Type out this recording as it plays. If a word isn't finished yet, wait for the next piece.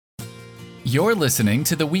You're listening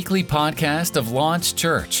to the weekly podcast of Launch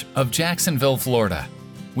Church of Jacksonville, Florida.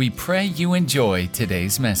 We pray you enjoy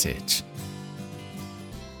today's message.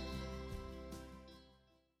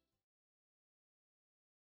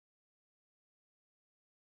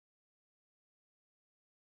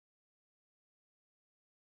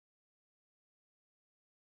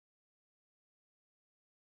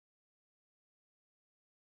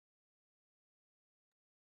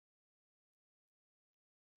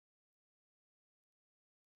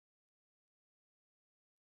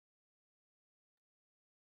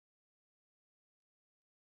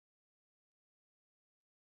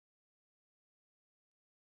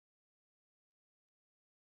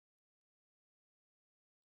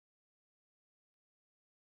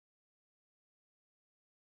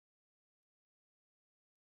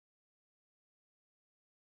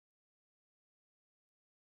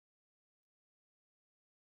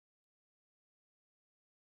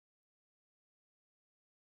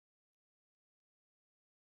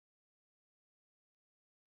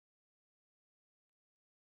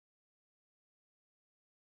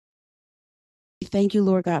 Thank you,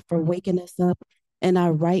 Lord God, for waking us up in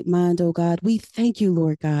our right mind, oh God. We thank you,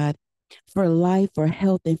 Lord God, for life, for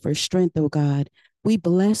health, and for strength, oh God. We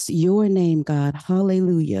bless your name, God.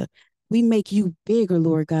 Hallelujah. We make you bigger,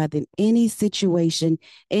 Lord God, than any situation,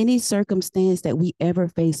 any circumstance that we ever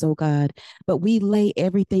face, oh God. But we lay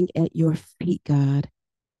everything at your feet, God.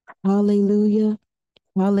 Hallelujah.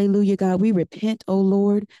 Hallelujah, God. We repent, oh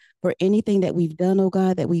Lord, for anything that we've done, oh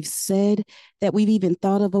God, that we've said, that we've even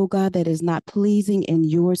thought of, oh God, that is not pleasing in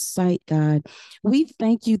your sight, God. We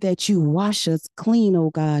thank you that you wash us clean,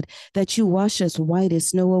 oh God, that you wash us white as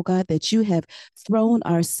snow, oh God, that you have thrown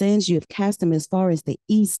our sins, you have cast them as far as the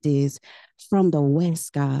east is from the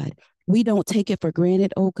west, God. We don't take it for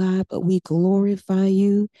granted, oh God, but we glorify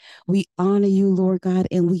you. We honor you, Lord God,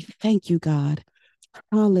 and we thank you, God.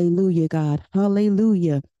 Hallelujah, God.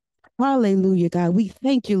 Hallelujah. Hallelujah, God. We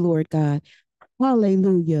thank you, Lord God.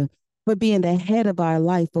 Hallelujah. For being the head of our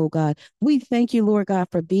life, oh God. We thank you, Lord God,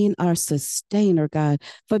 for being our sustainer, God,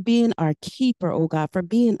 for being our keeper, oh God, for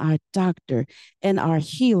being our doctor and our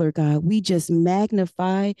healer, God. We just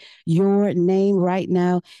magnify your name right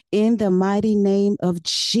now in the mighty name of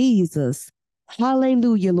Jesus.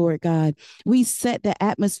 Hallelujah, Lord God. We set the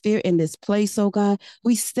atmosphere in this place, oh God.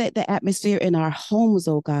 We set the atmosphere in our homes,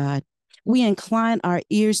 oh God. We incline our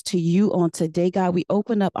ears to you on today, God. We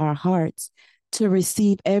open up our hearts to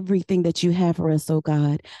receive everything that you have for us, oh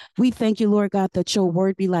God. We thank you, Lord God, that your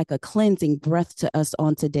word be like a cleansing breath to us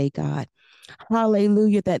on today, God.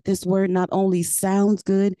 Hallelujah, that this word not only sounds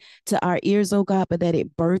good to our ears, oh God, but that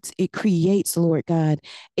it births, it creates, Lord God.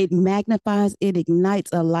 It magnifies, it ignites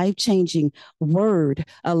a life-changing word,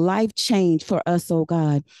 a life change for us, oh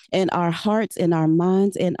God, in our hearts, in our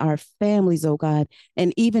minds, in our families, oh God,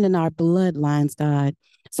 and even in our bloodlines, God.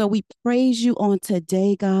 So we praise you on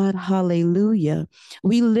today, God. Hallelujah.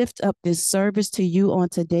 We lift up this service to you on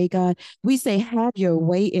today, God. We say, have your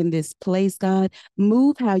way in this place, God.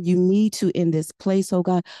 Move how you need to in this place, oh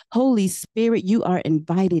God. Holy Spirit, you are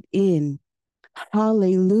invited in.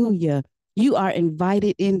 Hallelujah. You are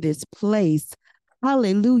invited in this place.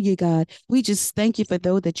 Hallelujah, God. We just thank you for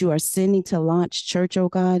those that you are sending to Launch Church, oh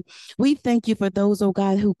God. We thank you for those, oh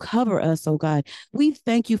God, who cover us, oh God. We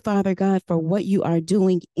thank you, Father God, for what you are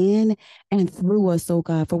doing in and through us, oh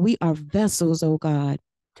God, for we are vessels, oh God.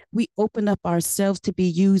 We open up ourselves to be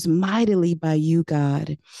used mightily by you,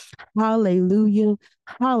 God. Hallelujah.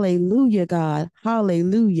 Hallelujah, God.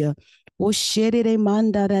 Hallelujah. Osherere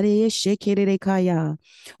mandaraye shekerere kaya.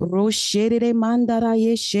 Rosherere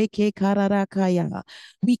mandaraye sheke karara kaya.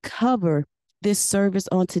 We cover this service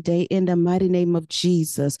on today in the mighty name of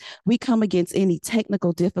Jesus. We come against any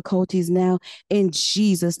technical difficulties now in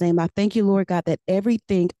Jesus' name. I thank you, Lord God, that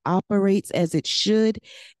everything operates as it should.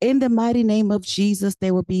 In the mighty name of Jesus,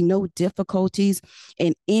 there will be no difficulties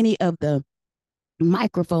in any of the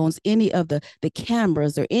microphones, any of the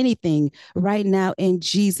cameras or anything right now in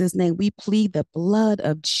Jesus' name. We plead the blood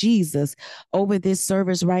of Jesus over this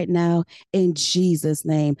service right now in Jesus'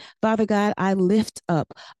 name. Father God, I lift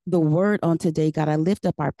up the word on today, God. I lift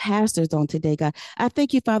up our pastors on today, God. I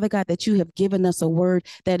thank you, Father God, that you have given us a word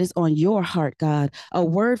that is on your heart, God, a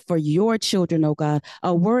word for your children, oh God,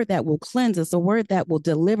 a word that will cleanse us, a word that will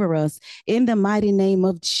deliver us in the mighty name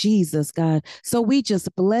of Jesus, God. So we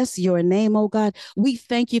just bless your name, oh God. We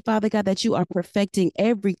thank you, Father God, that you are perfecting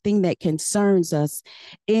everything that concerns us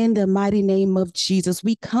in the mighty name of Jesus.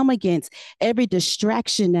 We come against every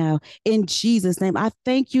distraction now in Jesus' name. I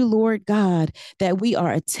thank you, Lord God, that we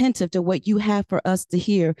are attentive to what you have for us to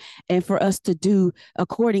hear and for us to do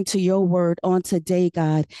according to your word on today,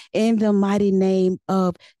 God, in the mighty name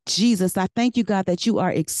of Jesus. I thank you, God, that you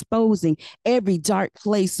are exposing every dark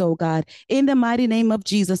place, oh God, in the mighty name of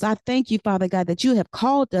Jesus. I thank you, Father God, that you have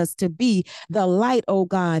called us to be the light, oh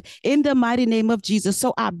God, in the mighty name of Jesus.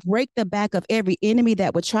 So I break the back of every enemy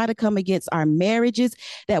that would try to come against our marriages,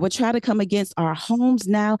 that would try to come against our homes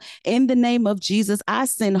now. In the name of Jesus, I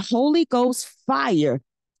send Holy Ghost fire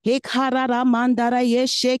to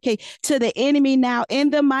the enemy now in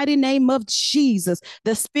the mighty name of Jesus.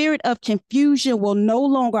 The spirit of confusion will no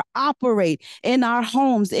longer operate in our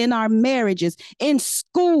homes, in our marriages, in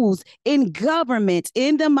schools, in government,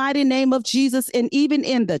 in the mighty name of Jesus, and even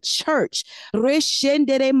in the church. I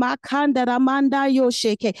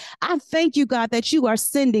thank you, God, that you are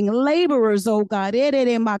sending laborers, oh God,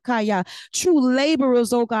 true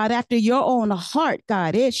laborers, oh God, after your own heart,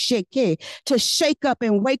 God, to shake up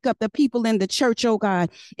and wake up the people in the church, oh God,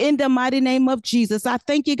 in the mighty name of Jesus. I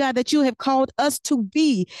thank you, God, that you have called us to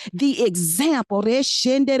be the example. In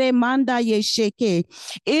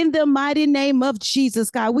the mighty name of Jesus,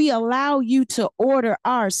 God, we allow you to order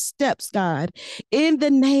our steps, God. In the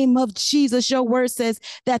name of Jesus, your word says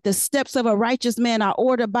that the steps of a righteous man are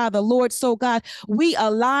ordered by the Lord. So, God, we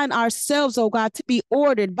align ourselves, oh God, to be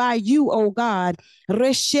ordered by you, oh God,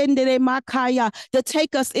 to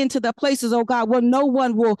take us into the places, oh God, where no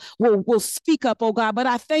one will speak up, oh God. But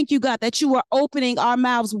I thank you, God, that you are opening our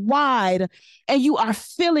mouths wide and you are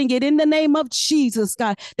filling it in the name of Jesus,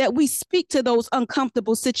 God, that we speak to those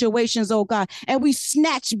uncomfortable situations, oh God, and we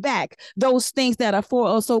snatch back those things that are for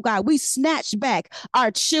us, oh God. We snatch back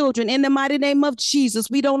our children in the mighty name of Jesus.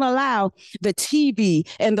 We don't allow the TV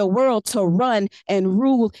and the world to run and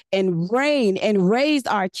rule and reign and raise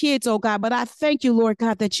our kids, oh God. But I thank you, Lord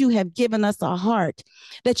God, that you have given us a heart,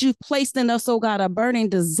 that you've placed in us, oh God, a burning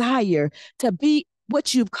desire to be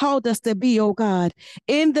what you've called us to be, oh God.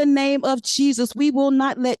 In the name of Jesus, we will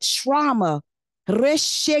not let trauma, no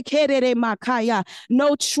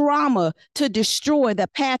trauma to destroy the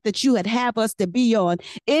path that you would have us to be on.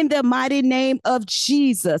 In the mighty name of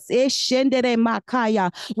Jesus,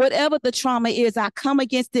 whatever the trauma is, I come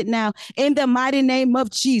against it now in the mighty name of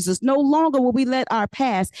Jesus. No longer will we let our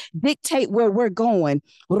past dictate where we're going.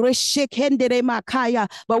 But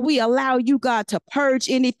we allow you, God, to purge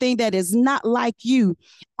anything that is not like you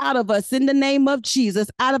out of us in the name of Jesus,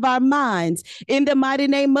 out of our minds, in the mighty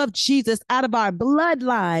name of Jesus, out of our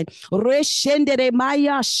bloodline.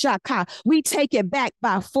 We take it back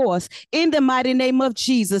by force in the mighty name of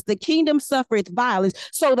Jesus. The kingdom suffereth violence,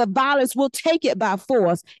 so the violence will take it by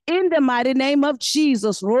force in the mighty name of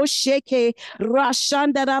Jesus. We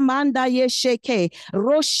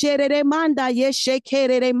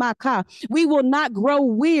will not grow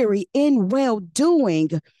weary in well doing.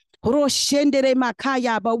 But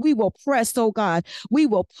we will press, oh God. We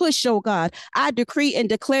will push, oh God. I decree and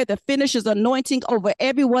declare the finisher's anointing over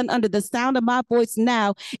everyone under the sound of my voice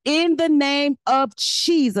now in the name of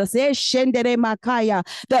Jesus.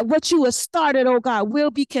 That what you have started, oh God,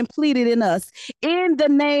 will be completed in us in the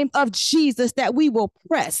name of Jesus, that we will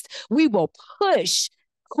press, we will push.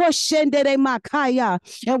 And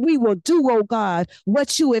we will do, oh God,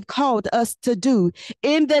 what you have called us to do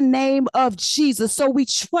in the name of Jesus. So we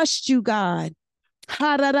trust you, God.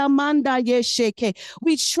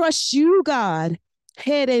 We trust you, God.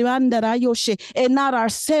 And not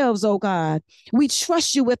ourselves, oh God. We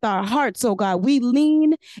trust you with our hearts, oh God. We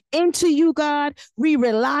lean into you, God. We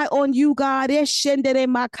rely on you, God,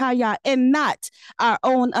 and not our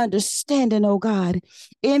own understanding, oh God,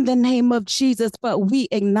 in the name of Jesus. But we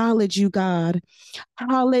acknowledge you, God.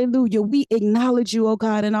 Hallelujah. We acknowledge you, oh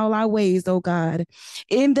God, in all our ways, oh God,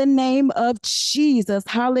 in the name of Jesus.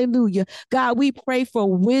 Hallelujah. God, we pray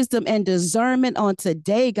for wisdom and discernment on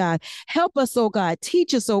today, God. Help us, oh God.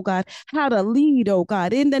 Teach us, oh God, how to lead, oh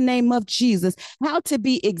God, in the name of Jesus. How to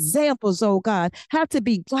be examples, oh God. How to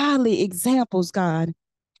be godly examples, God.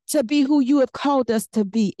 To be who you have called us to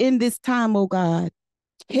be in this time, oh God.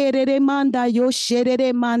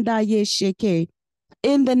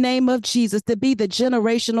 In the name of Jesus, to be the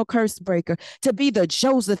generational curse breaker, to be the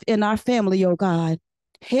Joseph in our family, oh God.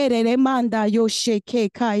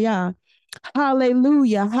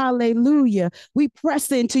 Hallelujah, hallelujah. We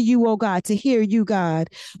press into you, oh God, to hear you, God.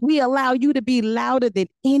 We allow you to be louder than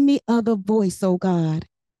any other voice, oh God,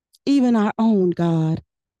 even our own, God.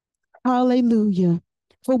 Hallelujah.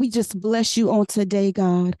 For we just bless you on today,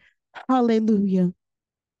 God. Hallelujah.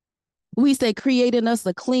 We say, create in us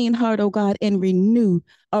a clean heart, oh God, and renew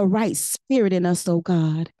a right spirit in us, oh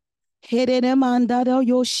God.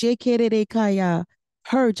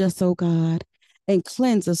 Purge us, oh God, and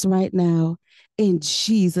cleanse us right now in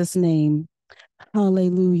Jesus' name.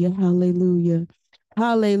 Hallelujah, hallelujah,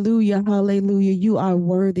 hallelujah, hallelujah. You are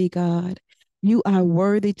worthy, God. You are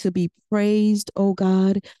worthy to be praised, oh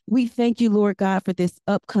God. We thank you, Lord God, for this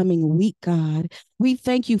upcoming week, God. We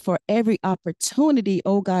thank you for every opportunity,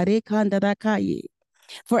 oh God,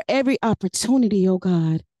 for every opportunity, oh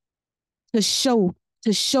God, to show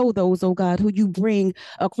those, oh God, who you bring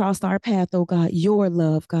across our path, oh God, your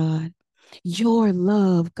love, God. Your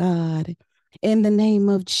love, God. In the name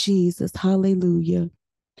of Jesus, hallelujah.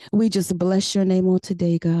 We just bless your name on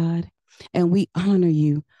today, God, and we honor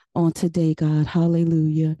you on today, God.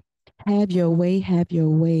 Hallelujah. Have your way, have your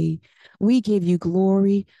way. We give you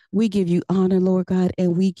glory, we give you honor, Lord God,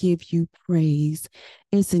 and we give you praise.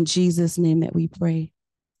 It's in Jesus' name that we pray.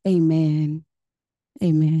 Amen.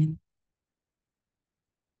 Amen.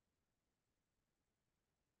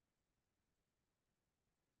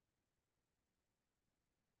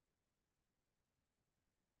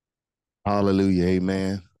 Hallelujah.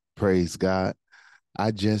 Amen. Praise God.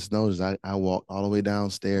 I just noticed I walked all the way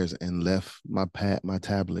downstairs and left my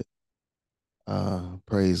tablet.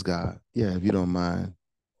 Praise God. Yeah, if you don't mind.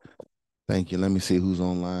 Thank you. Let me see who's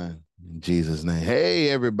online. In Jesus' name. Hey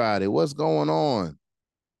everybody, what's going on?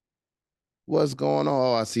 What's going on?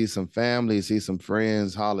 Oh, I see some family, see some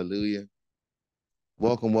friends. Hallelujah.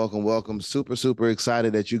 Welcome, welcome, welcome. Super, super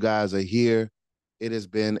excited that you guys are here. It has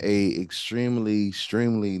been a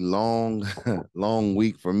extremely long, long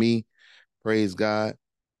week for me. Praise God.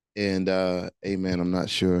 And amen. I'm not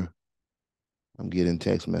sure. I'm getting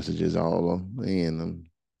text messages all in.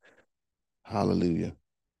 Hallelujah.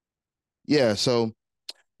 Yeah, so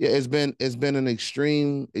yeah, it's been an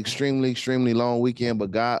extremely long weekend,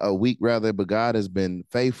 but God, a week rather, but God has been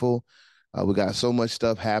faithful. We got so much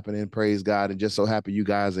stuff happening, praise God, and just so happy you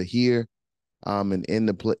guys are here. And in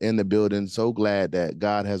the building. So glad that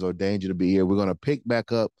God has ordained you to be here. We're gonna pick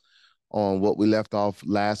back up on what we left off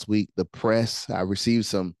last week. The press. I received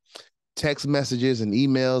some text messages and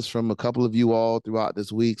emails from a couple of you all throughout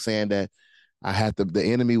this week saying that the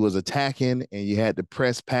enemy was attacking and you had to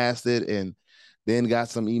press past it, and then got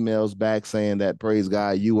some emails back saying that praise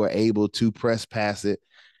God, you were able to press past it.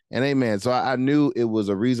 And amen. So I knew it was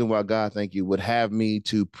a reason why God, thank you, would have me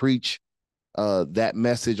to preach that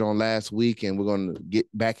message on last week, and we're going to get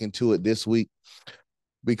back into it this week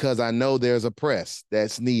because I know there's a press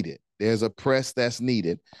that's needed. There's a press that's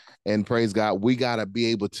needed, and praise God, we got to be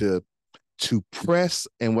able to press.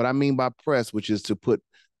 And what I mean by press, which is to put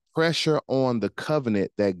pressure on the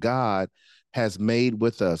covenant that God has made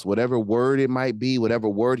with us, whatever word it might be, whatever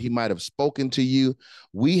word he might have spoken to you,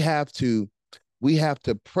 we have to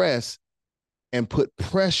press and put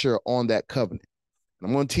pressure on that covenant.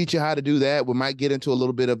 I'm going to teach you how to do that. We might get into a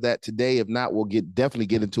little bit of that today. If not, we'll definitely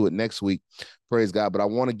get into it next week. Praise God. But I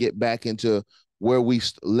want to get back into where we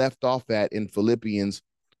left off at in Philippians.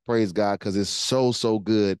 Praise God, because it's so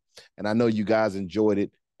good. And I know you guys enjoyed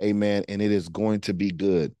it. Amen. And it is going to be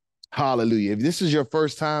good. Hallelujah. If this is your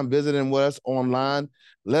first time visiting with us online,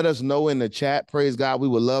 let us know in the chat. Praise God. We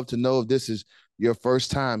would love to know if this is your first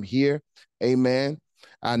time here. Amen.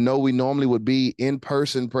 I know we normally would be in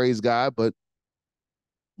person, praise God, but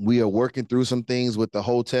we are working through some things with the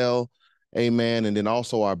hotel, amen, and then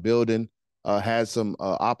also our building has some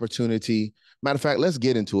opportunity. Matter of fact, let's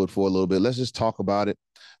get into it for a little bit. Let's just talk about it.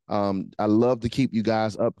 I love to keep you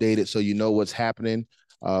guys updated so you know what's happening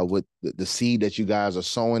with the seed that you guys are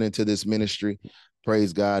sowing into this ministry.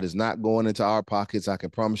 Praise God, is not going into our pockets. I can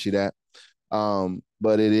promise you that.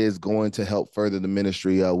 But it is going to help further the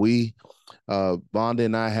ministry. Vonda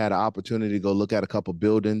and I had an opportunity to go look at a couple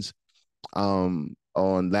buildings on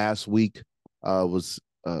last week. Was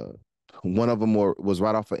one of them was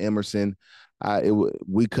right off of Emerson.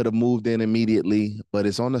 We could have moved in immediately, but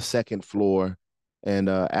it's on the second floor. And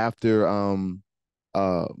after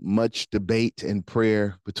much debate and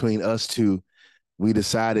prayer between us two, we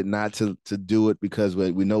decided not to do it because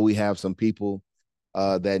we know we have some people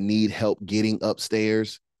that need help getting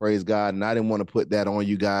upstairs. Praise God. And I didn't want to put that on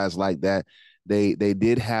you guys like that. They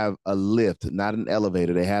did have a lift, not an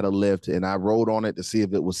elevator. They had a lift, and I rode on it to see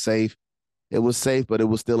if it was safe. It was safe, but it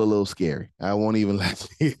was still a little scary. I won't even lie to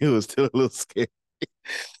you. It was still a little scary.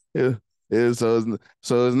 So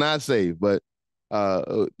it's not safe. But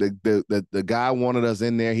the guy wanted us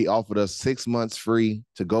in there. He offered us 6 months free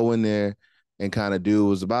to go in there and kind of do. It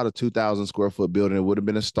was about a 2,000 square foot building. It would have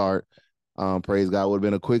been a start. Praise God, would have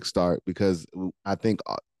been a quick start because I think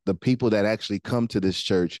the people that actually come to this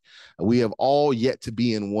church, we have all yet to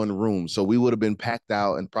be in one room. So we would have been packed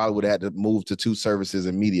out and probably would have had to move to 2 services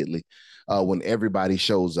immediately when everybody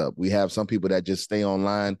shows up. We have some people that just stay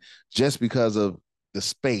online just because of the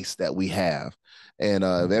space that we have. And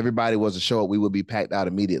if everybody was to show up, we would be packed out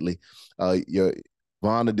immediately. Your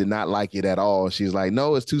Vonda did not like it at all. She's like,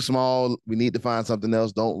 no, it's too small. We need to find something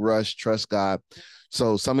else. Don't rush. Trust God.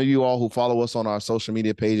 So some of you all who follow us on our social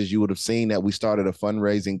media pages, you would have seen that we started a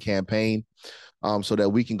fundraising campaign so that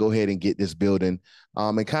we can go ahead and get this building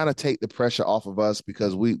and kind of take the pressure off of us,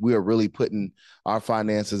 because we are really putting our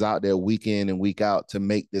finances out there week in and week out to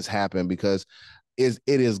make this happen, because it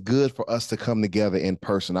is good for us to come together in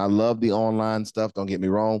person. I love the online stuff. Don't get me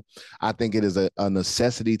wrong. I think it is a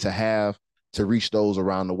necessity to have to reach those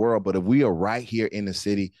around the world. But if we are right here in the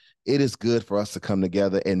city, it is good for us to come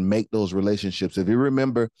together and make those relationships. If you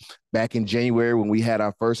remember back in January when we had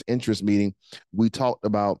our first interest meeting, we talked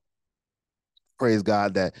about, praise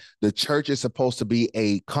God, that the church is supposed to be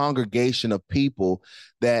a congregation of people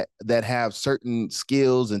that have certain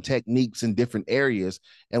skills and techniques in different areas,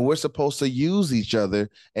 and we're supposed to use each other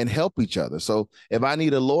and help each other. So if I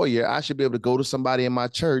need a lawyer, I should be able to go to somebody in my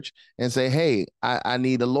church and say, hey, I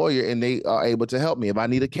need a lawyer, and they are able to help me. If I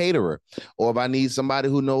need a caterer, or if I need somebody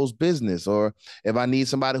who knows business, or if I need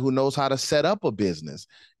somebody who knows how to set up a business,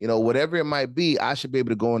 whatever it might be, I should be able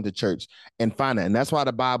to go into church and find that. And that's why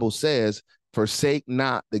the Bible says, forsake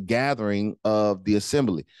not the gathering of the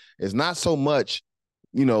assembly. It's not so much,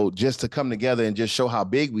 just to come together and just show how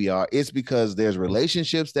big we are. It's because there's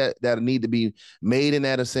relationships that need to be made in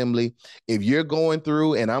that assembly. If you're going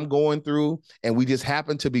through and I'm going through, and we just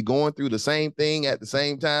happen to be going through the same thing at the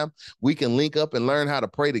same time, we can link up and learn how to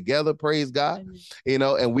pray together, praise God,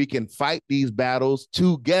 and we can fight these battles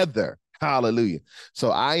together. Hallelujah. So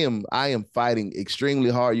I am fighting extremely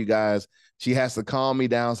hard, you guys. She has to calm me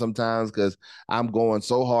down sometimes because I'm going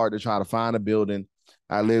so hard to try to find a building.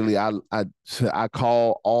 I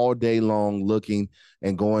call all day long looking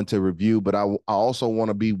and going to review, but I also want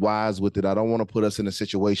to be wise with it. I don't want to put us in a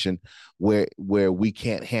situation where we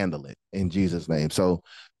can't handle it, in Jesus' name. So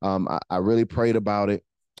I really prayed about it.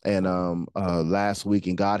 And last week,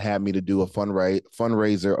 and God had me to do a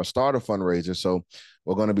fundraiser, or start a fundraiser. So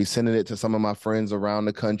we're going to be sending it to some of my friends around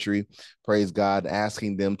the country, praise God,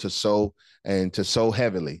 asking them to sow, and to sow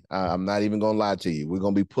heavily. I'm not even going to lie to you. We're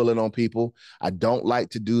going to be pulling on people. I don't like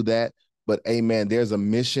to do that, but amen, there's a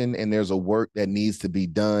mission and there's a work that needs to be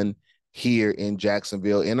done here in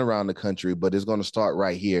Jacksonville and around the country, but it's going to start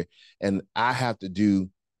right here. And I have to do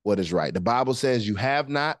what is right. The Bible says you have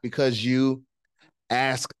not because you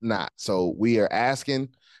ask not. So we are asking,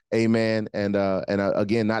 amen. And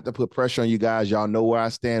again, not to put pressure on you guys, y'all know where I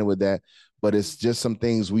stand with that, but it's just some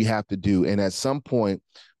things we have to do. And at some point,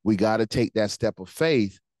 we got to take that step of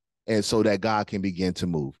faith, and so that God can begin to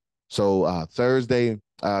move. So Thursday,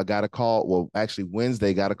 got a call. Well, actually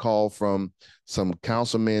Wednesday, got a call from some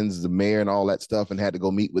councilmen, the mayor and all that stuff, and had to go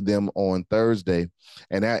meet with them on Thursday.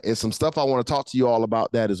 And that is some stuff I want to talk to you all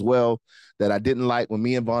about that as well, that I didn't like. When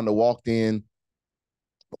me and Vonda walked in,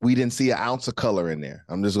 we didn't see an ounce of color in there.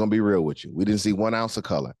 I'm just going to be real with you. We didn't see 1 ounce of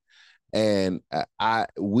color. And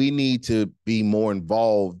we need to be more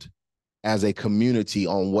involved as a community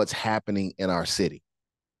on what's happening in our city.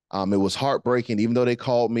 It was heartbreaking, even though they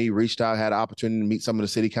called me, reached out, had an opportunity to meet some of the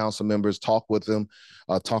city council members, talk with them,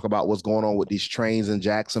 talk about what's going on with these trains in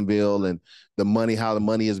Jacksonville and how the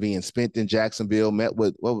money is being spent in Jacksonville. Met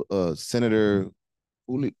with Senator,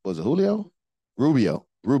 was it Julio? Rubio.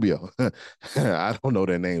 I don't know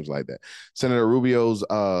their names like that. Senator Rubio's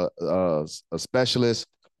a specialist,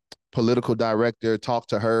 political director,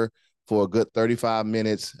 talked to her for a good 35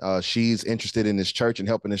 minutes. She's interested in this church and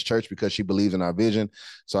helping this church because she believes in our vision.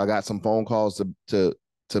 So I got some phone calls to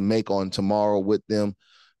make on tomorrow with them.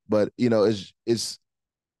 But it's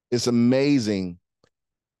amazing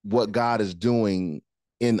what God is doing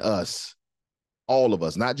in us, all of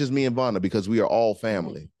us, not just me and Vonda, because we are all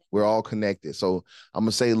family. We're all connected. So I'm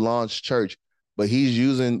gonna say Launch Church, but he's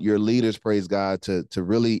using your leaders, praise God, to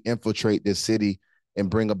really infiltrate this city and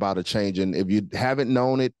bring about a change. And if you haven't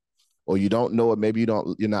known it, or you don't know it, maybe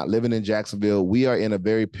you're not living in Jacksonville, we are in a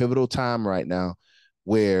very pivotal time right now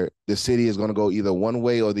where the city is going to go either one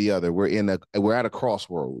way or the other. We're at a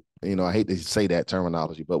crossroad. I hate to say that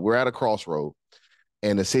terminology, but we're at a crossroad,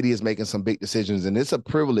 and the city is making some big decisions. And it's a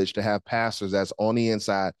privilege to have pastors that's on the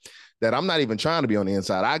inside, that I'm not even trying to be on the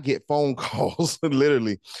inside. I get phone calls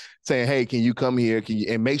literally saying, hey, can you come here?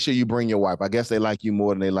 And make sure you bring your wife. I guess they like you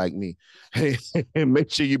more than they like me. And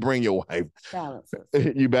make sure you bring your wife. Balances.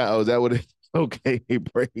 Is that what it is? Okay.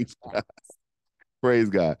 Praise God. Praise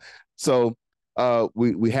God. So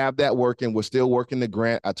we have that working. We're still working the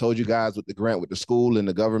grant. I told you guys with the grant with the school and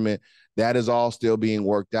the government, that is all still being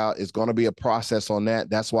worked out. It's going to be a process on that.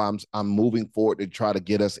 That's why I'm moving forward to try to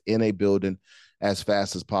get us in a building as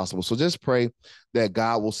fast as possible. So just pray that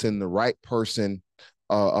God will send the right person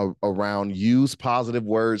around. Use positive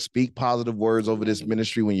words, speak positive words over this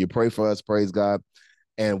ministry when you pray for us. Praise God.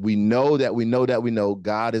 And we know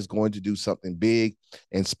God is going to do something big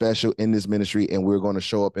and special in this ministry, and we're going to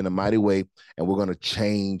show up in a mighty way, and we're going to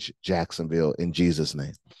change Jacksonville in Jesus'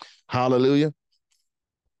 name. Hallelujah.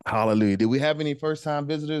 Hallelujah. Did we have any first-time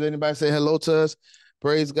visitors? Anybody say hello to us?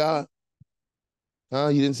 Praise God.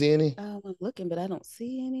 You didn't see any? I'm looking, but I don't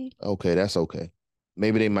see any. Okay, that's okay.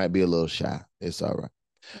 Maybe they might be a little shy. It's all right.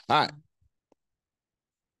 All right.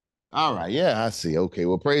 All right. Yeah, I see. Okay.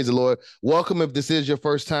 Well, praise the Lord. Welcome. If this is your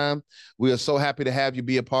first time, we are so happy to have you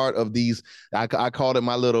be a part of these. I call it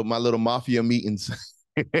my little mafia meetings,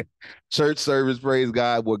 church service. Praise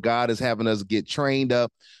God, where God is having us get trained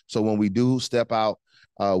up. So when we do step out,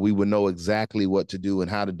 we will know exactly what to do and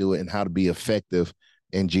how to do it and how to be effective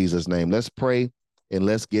in Jesus' name. Let's pray and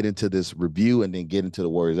let's get into this review and then get into the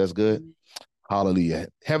words. That's good. Hallelujah.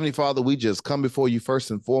 Heavenly Father, we just come before you first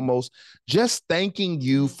and foremost, just thanking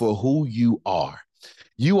you for who you are.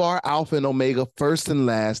 You are Alpha and Omega, first and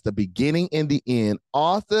last, the beginning and the end,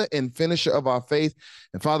 author and finisher of our faith.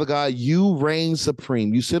 And Father God, you reign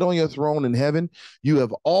supreme. You sit on your throne in heaven. You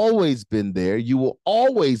have always been there. You will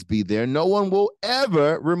always be there. No one will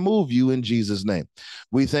ever remove you in Jesus' name.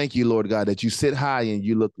 We thank you, Lord God, that you sit high and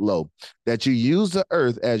you look low, that you use the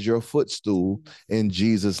earth as your footstool in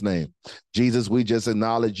Jesus' name. Jesus, we just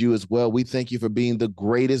acknowledge you as well. We thank you for being the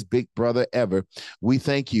greatest big brother ever. We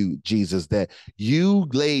thank you, Jesus, that you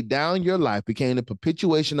laid down your life, became the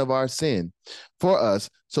perpetuation of our sin for us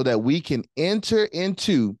so that we can enter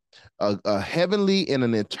into a heavenly and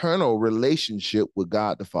an eternal relationship with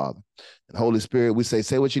God the Father. And Holy Spirit, we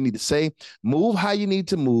say what you need to say, move how you need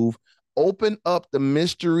to move, open up the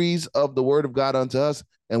mysteries of the word of God unto us.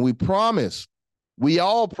 And we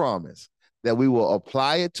all promise that we will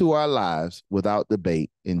apply it to our lives without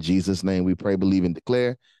debate. In Jesus' name we pray, believe, and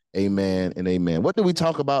declare. Amen and amen. What did we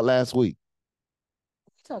talk about last week?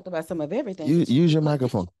 We talked about some of everything. Use your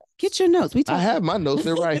microphone. Get your notes. I have my notes.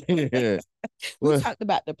 They're right here. We talked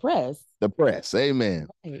about the press. The press. Amen.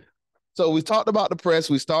 Right. So we talked about the press.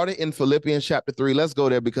 We started in Philippians chapter 3. Let's go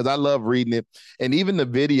there because I love reading it. And even the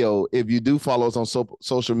video, if you do follow us on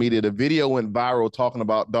social media, the video went viral talking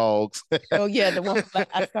about dogs. Oh, yeah. The one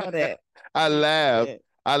I saw that. I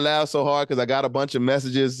laughed so hard because I got a bunch of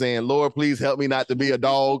messages saying, Lord, please help me not to be a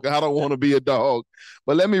dog. I don't want to be a dog.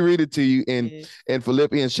 But let me read it to you in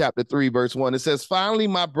Philippians chapter 3, verse 1. It says, finally,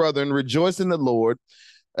 my brethren, rejoice in the Lord.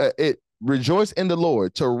 Rejoice in the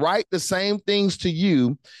Lord. To write the same things to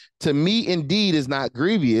you, to me indeed is not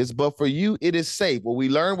grievous, but for you it is safe. Well, we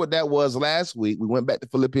learned what that was last week. We went back to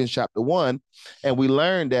Philippians chapter 1, and we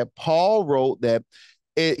learned that Paul wrote that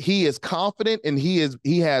he is confident and he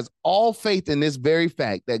has all faith in this very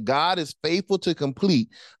fact that God is faithful to complete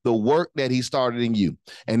the work that he started in you.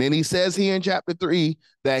 And then he says here in chapter 3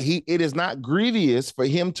 that it is not grievous for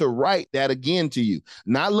him to write that again to you.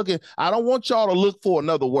 I don't want y'all to look for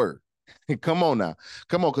another word. Come on now.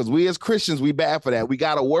 Come on, because we as Christians, we bad for that. We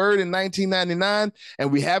got a word in 1999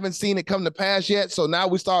 and we haven't seen it come to pass yet. So now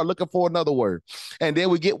we start looking for another word. And then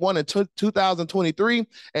we get one in 2023,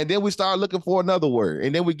 and then we start looking for another word.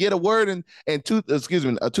 And then we get a word in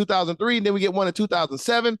 2003, and then we get one in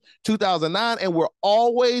 2007, 2009, and we're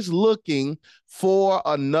always looking for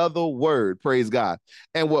another word. Praise God.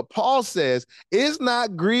 And what Paul says, it's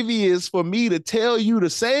not grievous for me to tell you the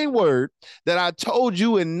same word that I told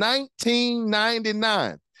you in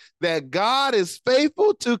 1999, that God is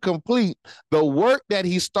faithful to complete the work that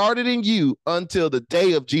he started in you until the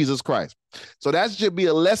day of Jesus Christ. So that should be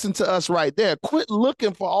a lesson to us right there. Quit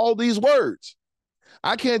looking for all these words.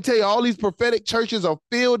 I can't tell you, all these prophetic churches are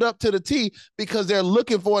filled up to the T because they're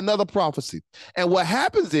looking for another prophecy. And what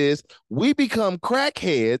happens is we become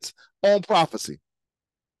crackheads on prophecy.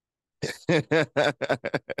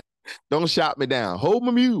 Don't shout me down. Hold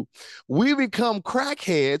my mute. We become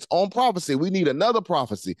crackheads on prophecy. We need another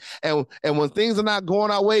prophecy. And when things are not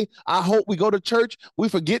going our way, I hope we go to church. We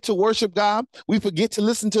forget to worship God. We forget to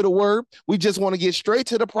listen to the word. We just want to get straight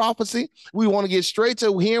to the prophecy. We want to get straight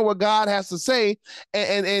to hearing what God has to say.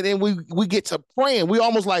 And we get to praying. We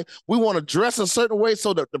almost like we want to dress a certain way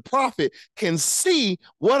so that the prophet can see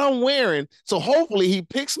what I'm wearing. So hopefully he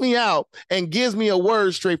picks me out and gives me a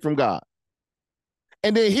word straight from God.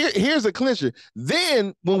 And then here's a clincher.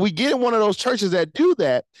 Then when we get in one of those churches that do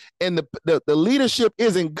that and the leadership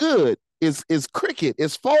isn't good, is cricket,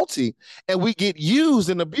 it's faulty, and we get used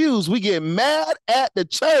and abused. We get mad at the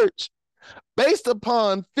church based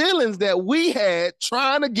upon feelings that we had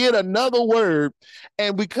trying to get another word.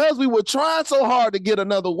 And because we were trying so hard to get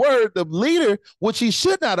another word, the leader, which he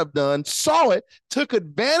should not have done, saw it, took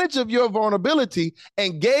advantage of your vulnerability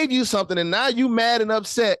and gave you something. And now you mad and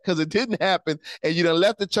upset because it didn't happen. And you done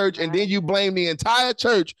left the church, and then you blame the entire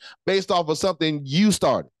church based off of something you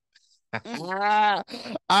started.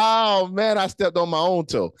 Oh man, I stepped on my own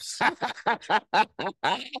toe.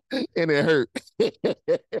 And it hurt.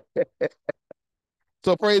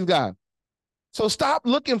 So praise God. So stop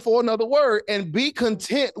looking for another word and be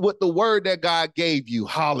content with the word that God gave you.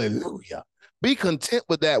 Hallelujah. Be content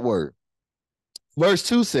with that word. Verse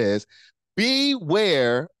 2 says,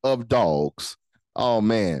 beware of dogs. Oh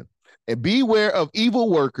man. And beware of evil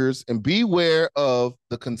workers, and beware of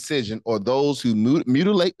the concision, or those who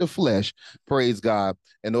mutilate the flesh, praise God,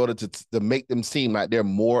 in order to make them seem like they're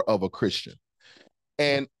more of a Christian.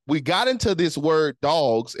 And we got into this word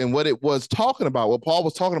dogs, and what it was talking about, what Paul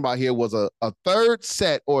was talking about here was a third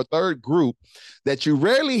set or a third group that you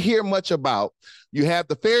rarely hear much about. You have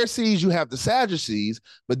the Pharisees, you have the Sadducees,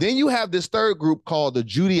 but then you have this third group called the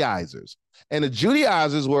Judaizers. And the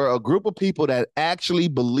Judaizers were a group of people that actually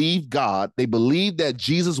believed God. They believed that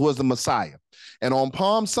Jesus was the Messiah. And on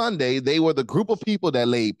Palm Sunday, they were the group of people that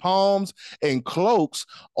laid palms and cloaks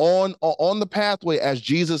on the pathway as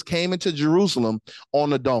Jesus came into Jerusalem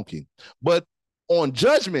on a donkey. But on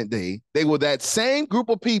Judgment Day, they were that same group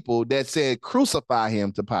of people that said, crucify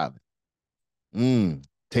him to Pilate.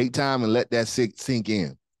 Take time and let that sink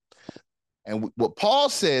in. And what Paul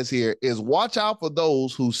says here is watch out for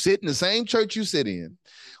those who sit in the same church you sit in,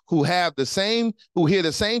 who hear the same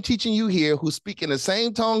teaching you hear, who speak in the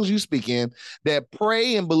same tongues you speak in, that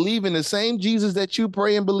pray and believe in the same Jesus that you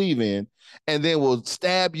pray and believe in, and then will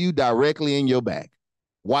stab you directly in your back.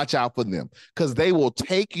 Watch out for them, because they will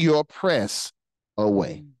take your press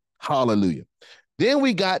away. Hallelujah. Then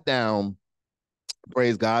we got down,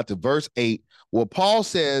 praise God, to verse 8, where Paul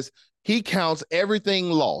says he counts everything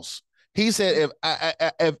lost. He said,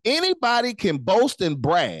 if anybody can boast and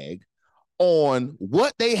brag on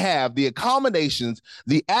what they have, the accommodations,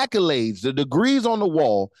 the accolades, the degrees on the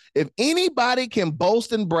wall, if anybody can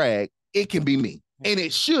boast and brag, it can be me, and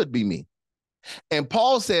it should be me. And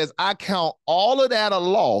Paul says, I count all of that a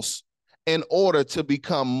loss in order to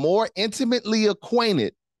become more intimately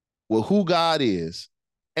acquainted with who God is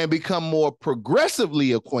and become more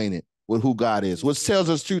progressively acquainted with who God is, which tells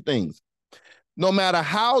us two things. No matter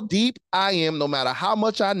how deep I am, no matter how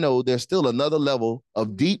much I know, there's still another level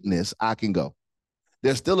of deepness I can go.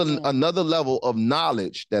 There's still another level of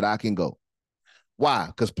knowledge that I can go. Why?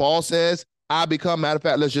 Because Paul says, matter of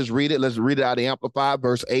fact, let's just read it. Let's read it out of the Amplified.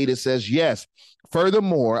 Verse 8, it says, yes,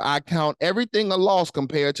 furthermore, I count everything a loss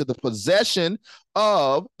compared to the possession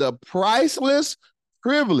of the priceless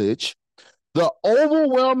privilege, the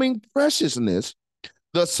overwhelming preciousness,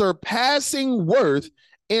 the surpassing worth,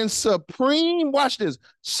 and supreme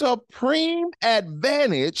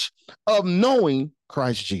advantage of knowing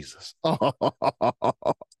Christ Jesus,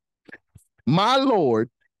 my Lord,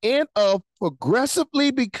 and of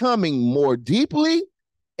progressively becoming more deeply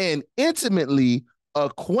and intimately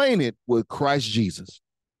acquainted with Christ Jesus.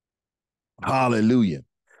 Hallelujah.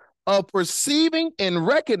 Of perceiving and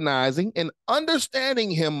recognizing and understanding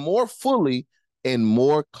him more fully and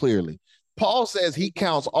more clearly. Paul says he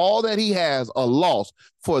counts all that he has a loss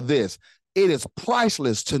for this. It is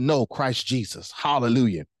priceless to know Christ Jesus.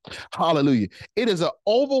 Hallelujah. Hallelujah. It is an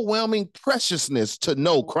overwhelming preciousness to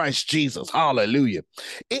know Christ Jesus. Hallelujah.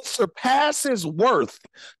 It surpasses worth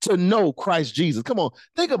to know Christ Jesus. Come on,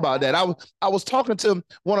 think about that. I was talking to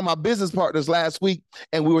one of my business partners last week,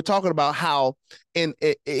 and we were talking about how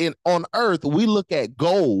on earth we look at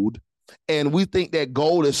gold and we think that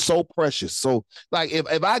gold is so precious. So like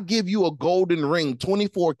if I give you a golden ring,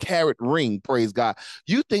 24 karat ring, praise God,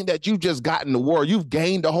 you think that you've just gotten the world. You've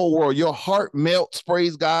gained the whole world. Your heart melts,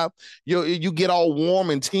 praise God. You get all warm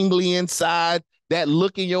and tingly inside. That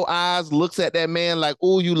look in your eyes looks at that man like,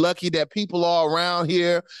 oh, you lucky that people are around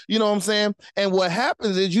here. You know what I'm saying? And what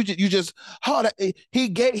happens is it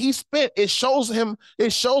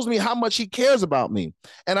shows me how much he cares about me.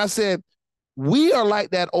 And I said, we are like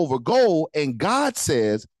that over gold, and God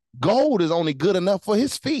says gold is only good enough for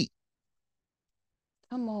his feet.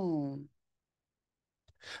 Come on.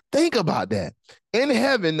 Think about that. In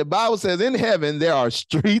heaven, the Bible says in heaven, there are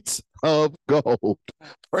streets of gold.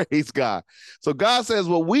 Praise God. So God says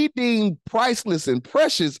what we deem priceless and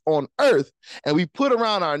precious on earth, and we put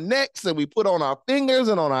around our necks and we put on our fingers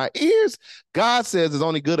and on our ears, God says is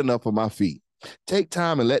only good enough for my feet. Take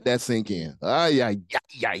time and let that sink in.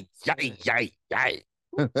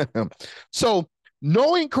 So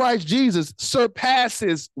knowing Christ Jesus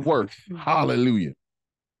surpasses worth. Hallelujah.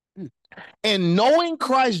 And knowing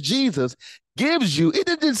Christ Jesus gives you, it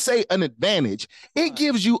didn't say an advantage, it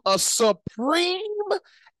gives you a supreme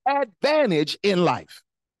advantage in life.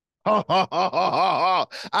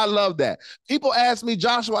 I love that. People ask me,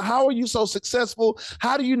 Joshua, how are you so successful?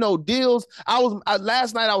 How do you know deals?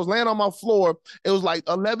 Last night I was laying on my floor. It was like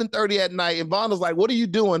 11:30 at night, and Vaughn was like, "What are you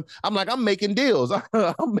doing?" I'm like, "I'm making deals.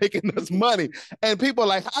 I'm making this money." And people are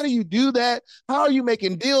like, "How do you do that? How are you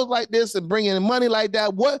making deals like this and bringing in money like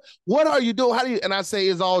that? What are you doing? How do you?" And I say,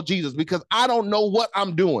 "It's all Jesus," because I don't know what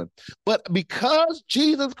I'm doing, but because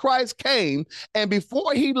Jesus Christ came, and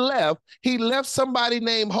before he left somebody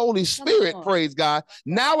named Holy Spirit, praise God.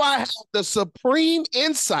 Now I have the supreme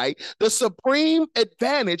insight, the supreme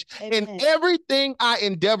advantage in everything I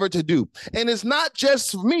endeavor to do. And it's not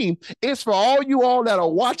just for me, it's for all you all that are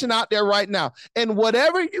watching out there right now. And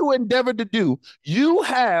whatever you endeavor to do, you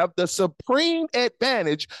have the supreme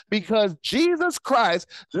advantage because Jesus Christ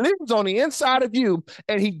lives on the inside of you,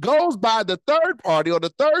 and he goes by the third party or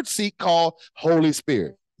the third seat called Holy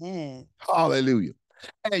Spirit. Hallelujah.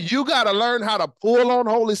 And you got to learn how to pull on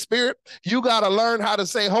Holy Spirit. You got to learn how to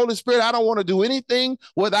say, Holy Spirit, I don't want to do anything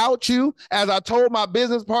without you. As I told my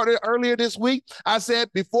business partner earlier this week, I said,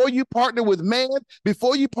 before you partner with man,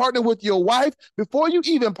 before you partner with your wife, before you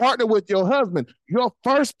even partner with your husband, your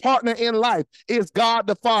first partner in life is God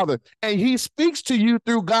the Father. And he speaks to you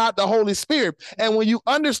through God the Holy Spirit. And when you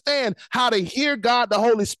understand how to hear God the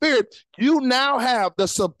Holy Spirit, you now have the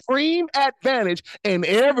supreme advantage in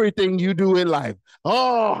everything you do in life.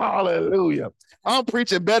 Oh, hallelujah. I'm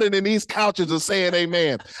preaching better than these couches are saying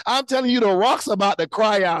amen. I'm telling you, the rocks about to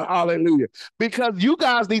cry out, hallelujah, because you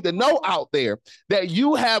guys need to know out there that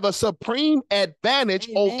you have a supreme advantage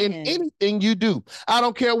in anything you do. I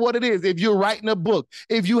don't care what it is. If you're writing a book,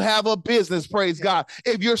 if you have a business, praise God.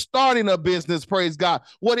 If you're starting a business, praise God.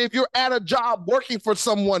 What if you're at a job working for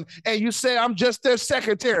someone and you say, I'm just their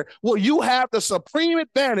secretary? Well, you have the supreme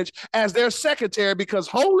advantage as their secretary because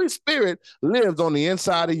Holy Spirit lives on the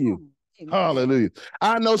inside of you. Hallelujah.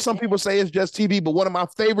 I know some people say it's just TV, but one of my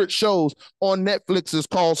favorite shows on Netflix is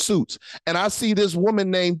called Suits. And I see this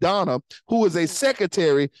woman named Donna, who is a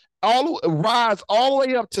secretary, rise all the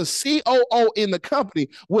way up to COO in the company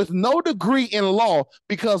with no degree in law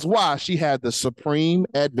because why? She had the supreme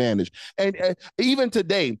advantage. And even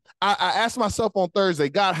today, I asked myself on Thursday,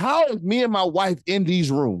 God, how is me and my wife in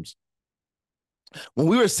these rooms? When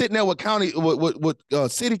we were sitting there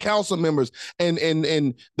with city council members and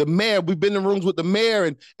the mayor, we've been in rooms with the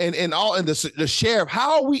mayor and the sheriff.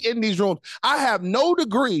 How are we in these rooms? I have no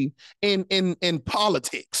degree in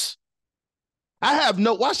politics. I have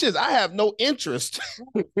no interest.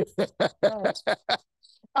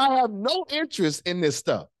 I have no interest in this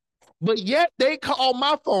stuff. But yet they call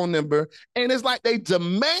my phone number and it's like they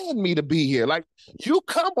demand me to be here. Like, you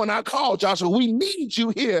come when I call, Joshua. We need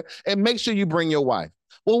you here and make sure you bring your wife.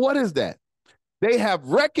 Well, what is that? They have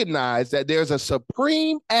recognized that there's a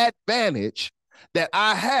supreme advantage that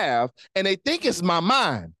I have, and they think it's my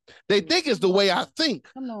mind. They think it's the way I think,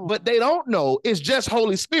 but they don't know it's just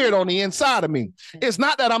Holy Spirit on the inside of me. It's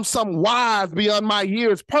not that I'm some wise beyond my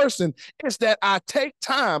years person. It's that I take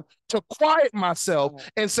time to quiet myself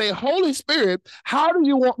and say, Holy Spirit, how do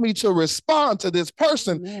you want me to respond to this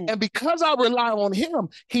person? And because I rely on him,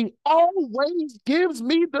 he always gives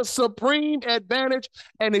me the supreme advantage.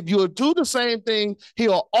 And if you'll do the same thing,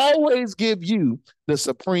 he'll always give you the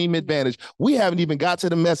supreme advantage. We haven't even got to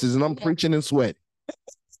the message and I'm preaching and sweating.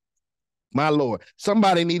 My Lord,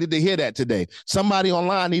 somebody needed to hear that today. Somebody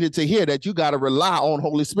online needed to hear that you got to rely on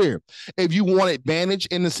Holy Spirit. If you want advantage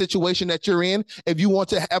in the situation that you're in, if you want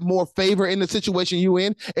to have more favor in the situation you're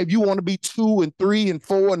in, if you want to be 2 and 3 and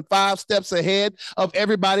 4 and 5 steps ahead of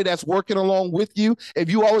everybody that's working along with you, if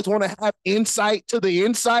you always want to have insight to the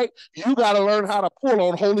insight, you got to learn how to pull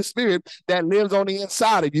on Holy Spirit that lives on the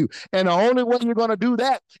inside of you. And the only way you're going to do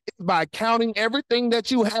that is by counting everything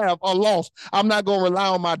that you have a loss. I'm not going to rely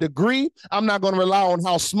on my degree. I'm not going to rely on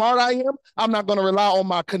how smart I am. I'm not going to rely on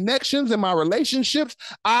my connections and my relationships.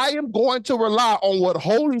 I am going to rely on what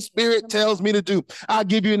Holy Spirit tells me to do. I'll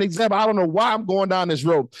give you an example. I don't know why I'm going down this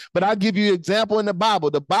road, but I'll give you an example in the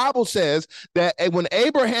Bible. The Bible says that when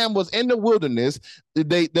Abraham was in the wilderness,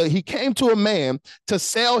 he came to a man to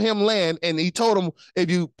sell him land, and he told him,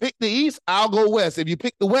 if you pick the east, I'll go west. If you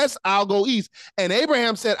pick the west, I'll go east. And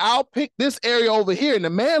Abraham said, I'll pick this area over here. And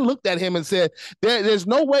the man looked at him and said, there's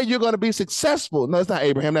no way you're going to be successful. No, it's not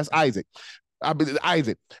Abraham, that's Isaac.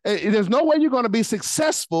 Isaac. There's no way you're going to be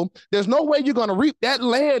successful. There's no way you're going to reap. That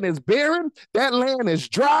land is barren. That land is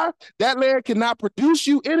dry. That land cannot produce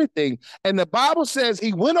you anything. And the Bible says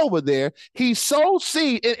he went over there. He sowed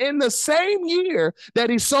seed. And in the same year that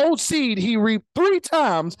he sowed seed, he reaped 3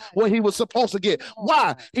 times what he was supposed to get.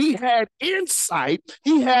 Why? He had insight.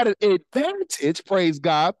 He had an advantage, praise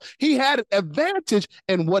God. He had an advantage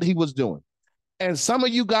in what he was doing. And some of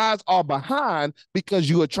you guys are behind because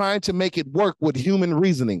you are trying to make it work with human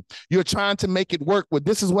reasoning. You're trying to make it work with,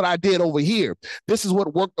 this is what I did over here. This is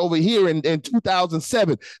what worked over here in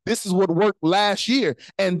 2007. This is what worked last year.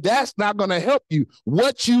 And that's not going to help you.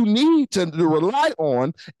 What you need to rely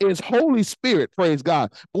on is Holy Spirit, praise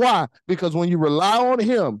God. Why? Because when you rely on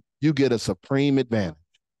him, you get a supreme advantage.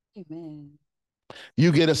 Amen.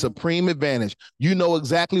 You get a supreme advantage. You know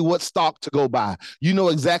exactly what stock to go buy. You know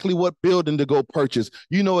exactly what building to go purchase.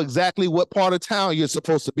 You know exactly what part of town you're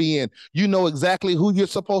supposed to be in. You know exactly who you're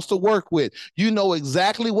supposed to work with. You know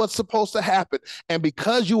exactly what's supposed to happen. And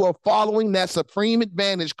because you are following that supreme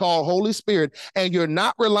advantage called Holy Spirit, and you're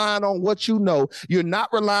not relying on what you know, you're not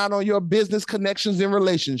relying on your business connections and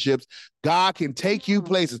relationships, God can take you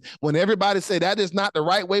places. When everybody say that is not the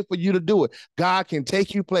right way for you to do it, God can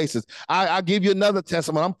take you places. I'll give you another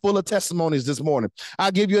testimony. I'm full of testimonies this morning.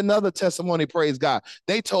 I'll give you another testimony, praise God.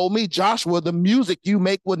 They told me, Joshua, the music you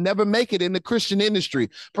make would never make it in the Christian industry.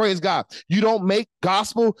 Praise God. You don't make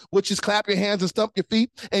gospel, which is clap your hands and stump your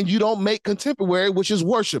feet, and you don't make contemporary, which is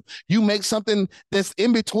worship. You make something that's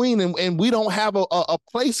in between, and we don't have a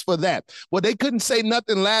place for that. Well, they couldn't say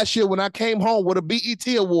nothing last year when I came home with a BET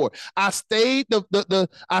award. I stayed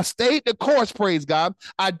the course, praise God.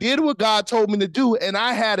 I did what God told me to do, and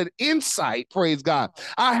I had an insight, praise God.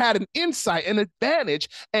 I had an insight, an advantage,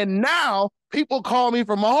 and now people call me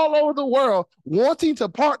from all over the world wanting to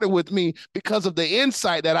partner with me because of the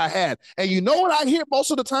insight that I had. And you know what I hear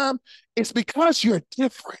most of the time? It's because you're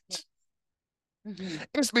different. Mm-hmm.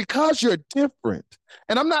 It's because you're different.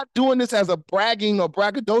 And I'm not doing this as a bragging or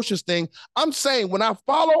braggadocious thing. I'm saying when I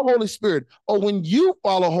follow Holy Spirit, or when you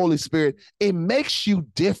follow Holy Spirit, it makes you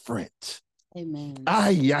different. Amen.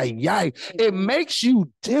 It makes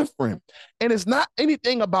you different. And it's not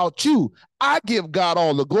anything about you. I give God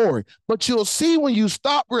all the glory. But you'll see when you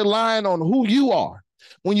stop relying on who you are,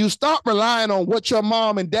 when you start relying on what your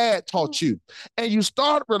mom and dad taught you, and you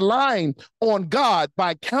start relying on God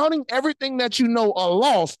by counting everything that you know a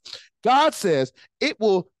loss, God says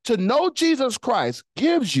to know Jesus Christ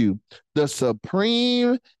gives you the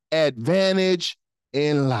supreme advantage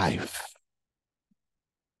in life.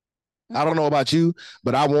 I don't know about you,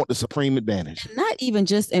 but I want the supreme advantage. Not even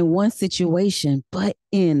just in one situation, but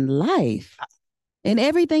in life, in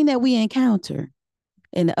everything that we encounter,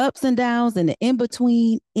 in the ups and downs and the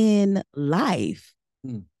in-between in life.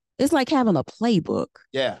 It's like having a playbook.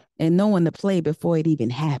 Yeah. And knowing the play before it even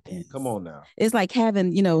happens. Come on now. It's like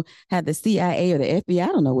having, have the CIA or the FBI, I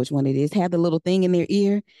don't know which one it is, have the little thing in their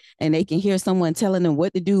ear and they can hear someone telling them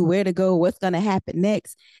what to do, where to go, what's going to happen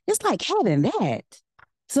next. It's like having that.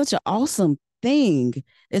 Such an awesome thing.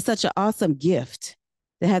 It's such an awesome gift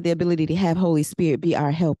to have the ability to have Holy Spirit be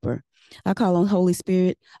our helper. I call on Holy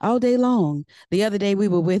Spirit all day long. The other day we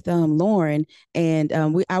were with Lauren, and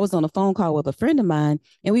I was on a phone call with a friend of mine,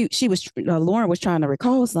 and Lauren was trying to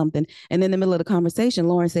recall something, and in the middle of the conversation,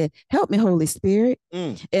 Lauren said, "Help me, Holy Spirit."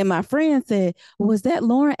 And my friend said, "Was that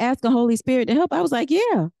Lauren asking Holy Spirit to help?" I was like,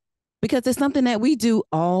 "Yeah." Because it's something that we do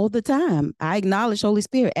all the time. I acknowledge Holy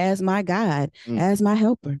Spirit as my guide, as my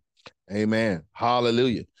helper. Amen.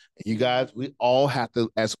 Hallelujah. You guys, we all have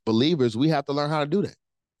to, as believers, we have to learn how to do that.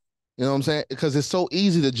 You know what I'm saying? Because it's so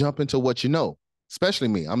easy to jump into what you know, especially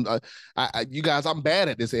me. You guys, I'm bad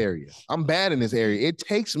at this area. I'm bad in this area. It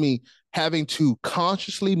takes me having to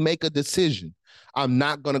consciously make a decision. I'm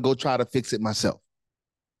not going to go try to fix it myself.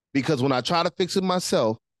 Because when I try to fix it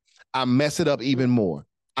myself, I mess it up even more.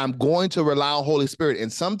 I'm going to rely on Holy Spirit.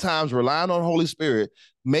 And sometimes relying on Holy Spirit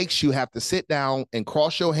makes you have to sit down and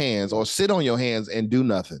cross your hands or sit on your hands and do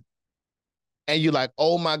nothing. And you're like,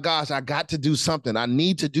 oh my gosh, I got to do something. I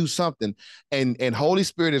need to do something. And Holy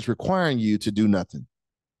Spirit is requiring you to do nothing.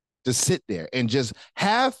 To sit there and just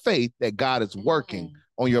have faith that God is working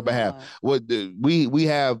on your behalf. We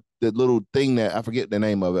have the little thing that I forget the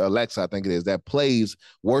name of it, Alexa, I think it is, that plays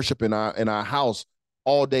worship in our house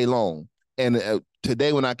all day long. And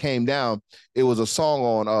today when I came down, it was a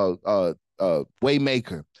song on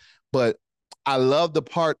Waymaker. But I love the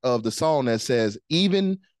part of the song that says,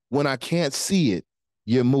 even when I can't see it,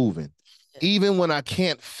 you're moving. Even when I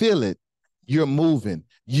can't feel it, you're moving.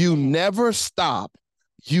 You never stop.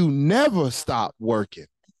 You never stop working.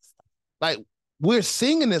 Like, we're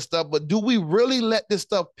singing this stuff, but do we really let this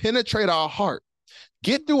stuff penetrate our heart,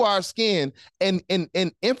 get through our skin, and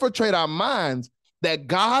infiltrate our minds that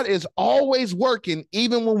God is always working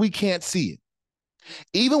even when we can't see it?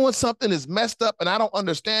 Even when something is messed up and I don't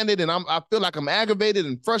understand it and I feel like I'm aggravated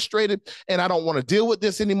and frustrated and I don't want to deal with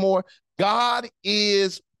this anymore, God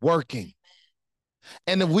is working.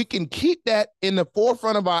 And if we can keep that in the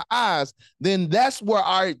forefront of our eyes, then that's where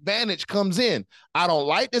our advantage comes in. I don't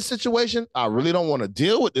like this situation. I really don't want to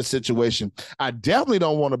deal with this situation. I definitely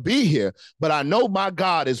don't want to be here, but I know my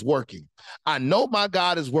God is working. I know my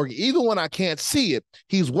God is working. Even when I can't see it,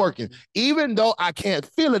 he's working. Even though I can't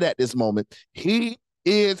feel it at this moment, he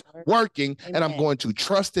is working. Amen. And I'm going to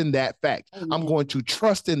trust in that fact. Amen. I'm going to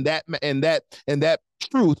trust in that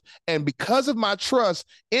truth. And because of my trust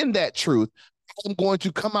in that truth, I'm going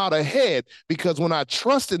to come out ahead, because when I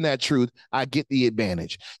trust in that truth, I get the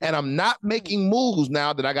advantage. And I'm not making moves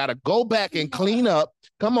now that I got to go back and clean up.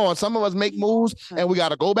 Come on, some of us make moves and we got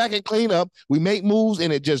to go back and clean up. We make moves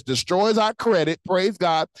and it just destroys our credit. Praise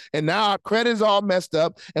God. And now our credit is all messed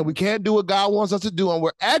up and we can't do what God wants us to do. And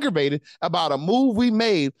we're aggravated about a move we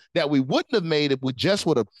made that we wouldn't have made if we just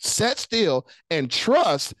would have sat still and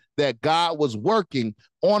trust that God was working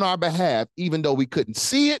on our behalf, even though we couldn't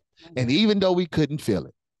see it and even though we couldn't feel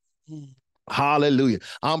it. Hallelujah.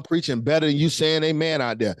 I'm preaching better than you saying amen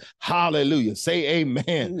out there. Hallelujah. Say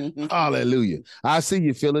amen. Hallelujah. I see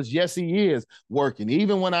you, Phyllis. Yes, he is working.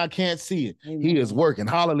 Even when I can't see it, amen. He is working.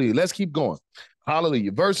 Hallelujah. Let's keep going.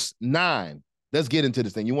 Hallelujah. Verse 9. Let's get into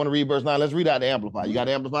this thing. You want to read verse 9? Let's read out the Amplified. You got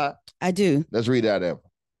the Amplified? I do. Let's read out the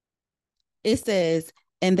Amplified. It says,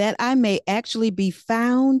 and that I may actually be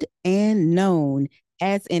found and known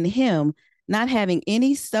as in him, not having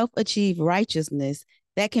any self-achieved righteousness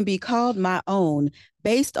that can be called my own,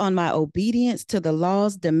 based on my obedience to the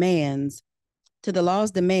law's demands,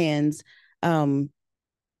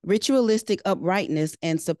 ritualistic uprightness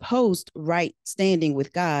and supposed right standing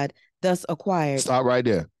with God, thus acquired. Stop right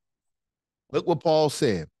there. Look what Paul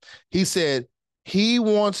said. He said he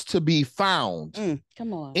wants to be found.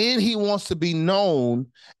 Come on. And he wants to be known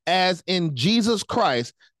as in Jesus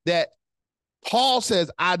Christ. That Paul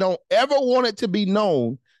says, I don't ever want it to be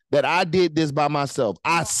known that I did this by myself.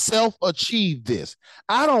 I self-achieved this.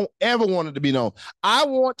 I don't ever want it to be known. I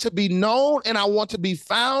want to be known and I want to be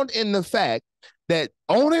found in the fact that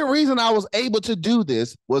only reason I was able to do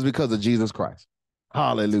this was because of Jesus Christ.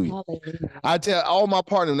 Hallelujah. Hallelujah. I tell all my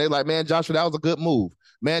partners, they're like, man, Joshua, that was a good move.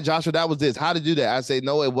 Man, Joshua, that was this. How to do that? I say,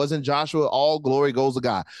 no, it wasn't Joshua. All glory goes to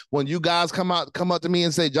God. When you guys come up to me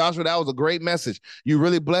and say, Joshua, that was a great message. You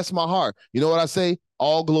really blessed my heart. You know what I say?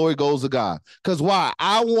 All glory goes to God. Because why?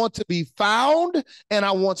 I want to be found and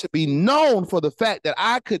I want to be known for the fact that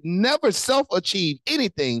I could never self-achieve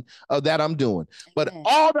anything of that I'm doing. But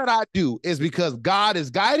all that I do is because God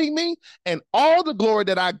is guiding me, and all the glory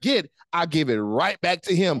that I get, I give it right back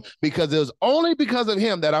to him, because it was only because of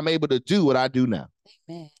him that I'm able to do what I do now.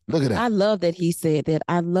 Amen. Look at that. I love that he said that.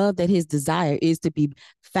 I love that his desire is to be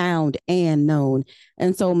found and known.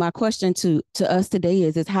 And so my question to us today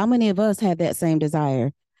is how many of us have that same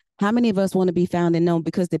desire? How many of us want to be found and known?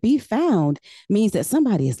 Because to be found means that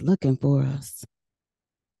somebody is looking for us.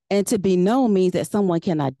 And to be known means that someone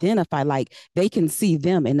can identify, like they can see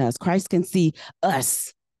them in us. Christ can see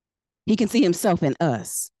us. He can see himself in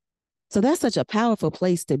us. So that's such a powerful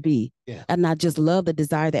place to be. Yeah. And I just love the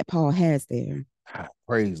desire that Paul has there.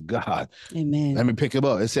 Praise God. Amen. Let me pick it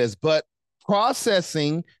up. It says, but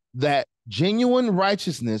processing that genuine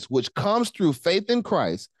righteousness which comes through faith in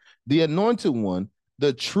Christ, the anointed one,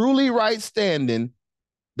 the truly right standing,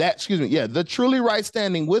 the truly right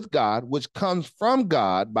standing with God, which comes from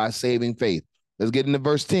God by saving faith. Let's get into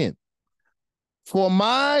verse 10. For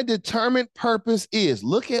my determined purpose is,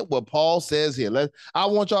 look at what Paul says here. I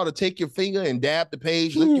want y'all to take your finger and dab the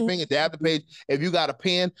page, lift your finger, dab the page. If you got a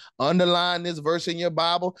pen, underline this verse in your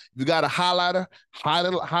Bible. If you got a highlighter,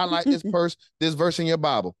 highlight this verse in your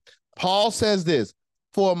Bible. Paul says this,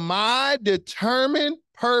 for my determined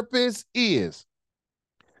purpose is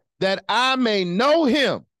that I may know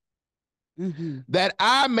him, that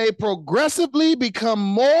I may progressively become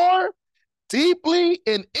more deeply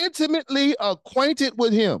and intimately acquainted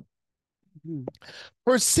with him,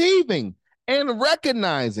 perceiving and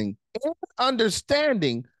recognizing and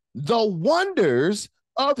understanding the wonders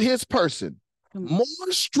of his person more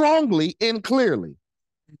strongly and clearly,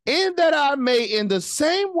 in that I may in the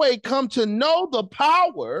same way come to know the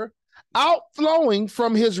power outflowing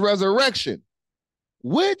from his resurrection,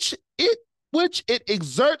 which it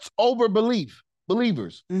exerts over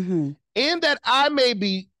believers, in that I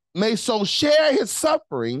may so share his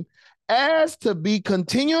suffering as to be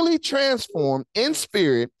continually transformed in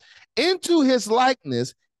spirit into his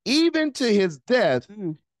likeness, even to his death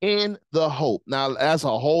in the hope. Now, that's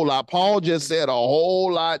a whole lot. Paul just said a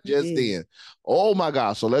whole lot just then. Oh my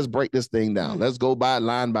gosh. So let's break this thing down. Let's go by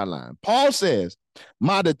line. Paul says,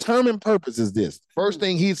 my determined purpose is this. First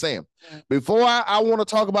thing he's saying, before I want to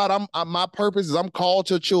talk about my purpose is I'm called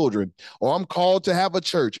to children, or I'm called to have a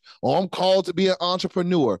church, or I'm called to be an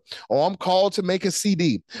entrepreneur, or I'm called to make a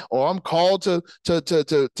CD, or I'm called to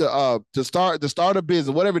start a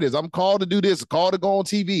business, whatever it is. I'm called to do this, called to go on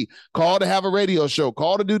TV, called to have a radio show,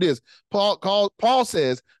 called to do this. Paul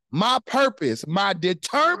says, my purpose, my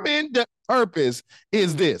determined purpose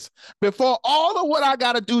is this. Before all of what I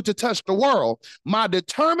got to do to touch the world, my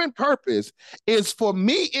determined purpose is for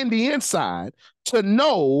me in the inside to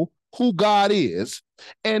know who God is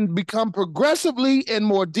and become progressively and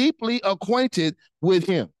more deeply acquainted with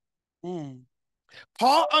him.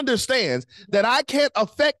 Paul understands that I can't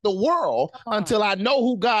affect the world until I know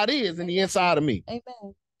who God is in the inside of me.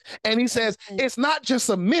 Amen. And he says, it's not just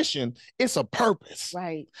a mission, it's a purpose.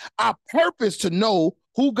 Right. Our purpose to know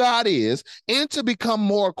who God is and to become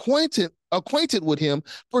more acquainted with him,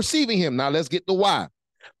 perceiving him. Now let's get the why.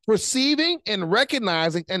 Perceiving and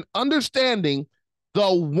recognizing and understanding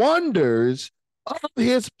the wonders of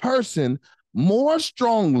his person more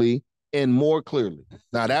strongly and more clearly.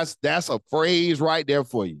 Now that's a phrase right there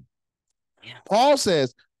for you. Yeah. Paul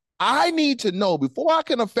says, I need to know before I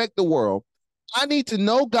can affect the world, I need to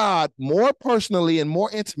know God more personally and more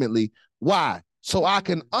intimately. Why? So I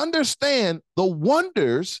can understand the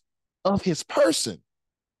wonders of his person,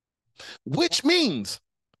 which means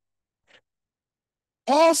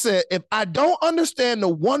Paul said, if I don't understand the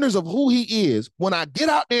wonders of who he is, when I get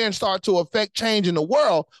out there and start to affect change in the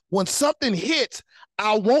world, when something hits,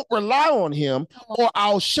 I won't rely on him, or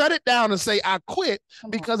I'll shut it down and say I quit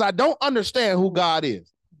because I don't understand who God is.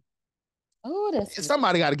 Oh,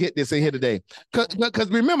 somebody got to get this in here today. Because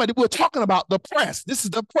remember, we're talking about the press. This is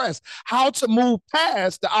the press. How to move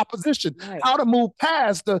past the opposition, how to move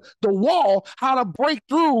past the wall, how to break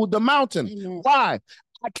through the mountain. Why?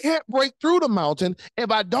 I can't break through the mountain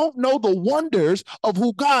if I don't know the wonders of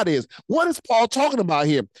who God is. What is Paul talking about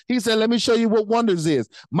here? He said, let me show you what wonders is.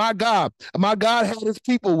 My God had his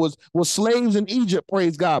people was slaves in Egypt,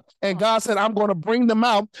 praise God. And God said, I'm going to bring them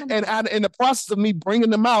out. And in the process of me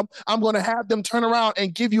bringing them out, I'm going to have them turn around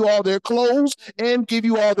and give you all their clothes and give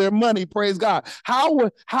you all their money, praise God. How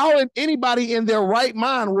anybody in their right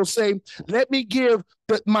mind will say, let me give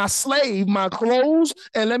my slave my clothes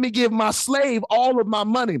and let me give my slave all of my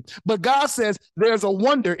money? But God says there's a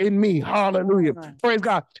wonder in me. Hallelujah. Praise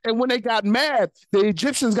God. And when they got mad, the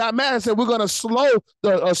Egyptians got mad and said, we're going to slow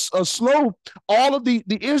all of the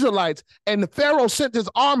Israelites. And the Pharaoh sent his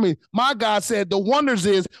army. My God said the wonders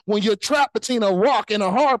is when you're trapped between a rock and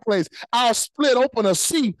a hard place, I'll split open a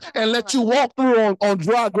sea and let you walk through on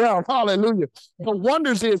dry ground. Hallelujah. The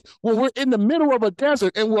wonders is when we're in the middle of a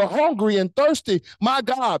desert and we're hungry and thirsty. My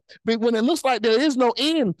God, but when it looks like there is no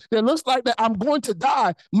end, it looks like that I'm going to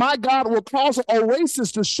die, my God will cause an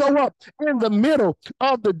oasis to show up in the middle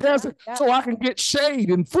of the desert so I can get shade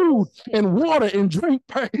and food and water and drink.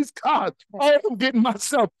 Praise God. Oh, I'm getting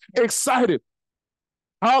myself excited.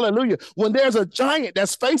 Hallelujah. When there's a giant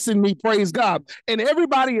that's facing me, praise God, and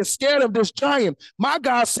everybody is scared of this giant, my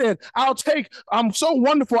God said, I'm so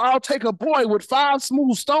wonderful, I'll take a boy with 5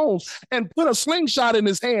 smooth stones and put a slingshot in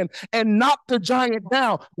his hand and knock the giant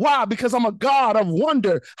down. Why? Because I'm a God of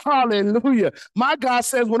wonder. Hallelujah. My God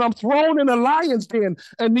says, when I'm thrown in a lion's den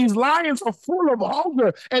and these lions are full of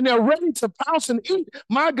hunger and they're ready to pounce and eat,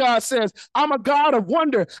 my God says, I'm a God of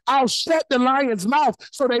wonder. I'll shut the lion's mouth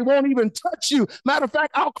so they won't even touch you. Matter of fact,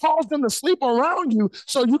 I'll cause them to sleep around you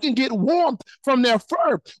so you can get warmth from their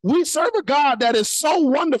fur. We serve a God that is so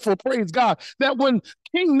wonderful, praise God, that when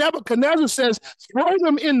King Nebuchadnezzar says, throw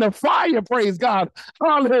them in the fire, praise God,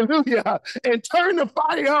 hallelujah, and turn the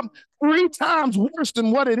fire up 3 times worse than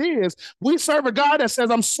what it is. We serve a God that says,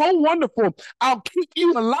 I'm so wonderful, I'll keep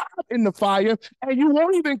you alive in the fire, and you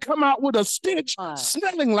won't even come out with a stench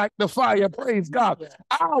smelling like the fire, praise God.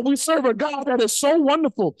 We serve a God that is so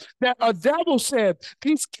wonderful that a devil said,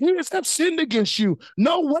 these kids have sinned against you.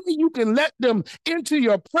 No way you can let them into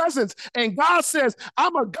your presence. And God says,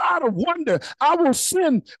 I'm a God of wonder. I will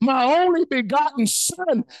send my only begotten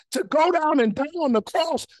son to go down and die on the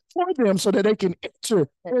cross for them so that they can enter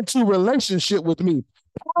into relationship with me.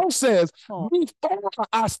 Paul says, before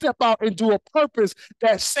I step out into a purpose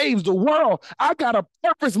that saves the world, I got to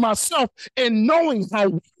purpose myself in knowing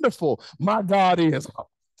how wonderful my God is.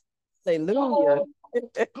 Hallelujah.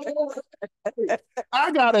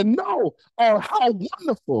 I gotta know how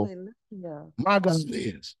wonderful my God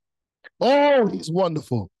is. Oh, he's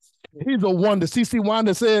wonderful. He's a wonder. CC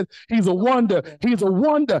Wanda said he's a wonder. He's a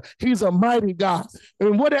wonder. He's a mighty God.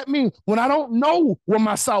 And what that means, when I don't know where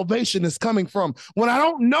my salvation is coming from, when I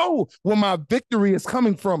don't know where my victory is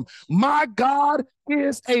coming from, my God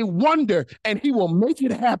is a wonder, and he will make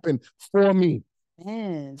it happen for me.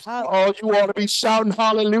 Man, oh, you ought to be shouting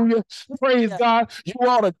hallelujah. Praise God. You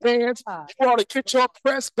ought to dance. You ought to get your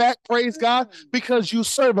press back. Praise God. Because you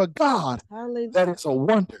serve a God that is a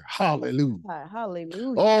wonder. Hallelujah.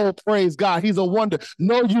 Hallelujah. Oh, praise God. He's a wonder.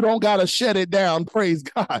 No, you don't got to shut it down. Praise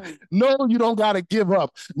God. No, you don't got to give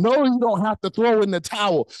up. No, you don't have to throw in the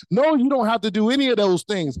towel. No, you don't have to do any of those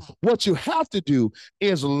things. What you have to do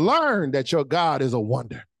is learn that your God is a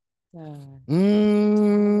wonder.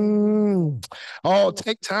 Oh,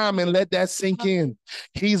 take time and let that sink in.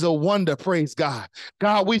 He's a wonder. Praise God.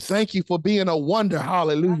 God, we thank you for being a wonder.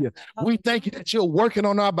 Hallelujah. We thank you that you're working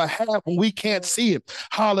on our behalf when we can't see it.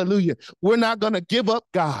 Hallelujah. We're not going to give up,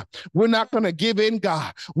 God. We're not going to give in,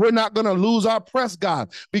 God. We're not going to lose our press,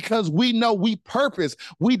 God, because we know we purpose.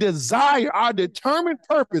 We desire, our determined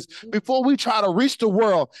purpose before we try to reach the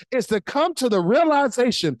world is to come to the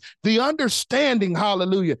realization, the understanding,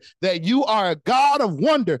 hallelujah, that you are a God of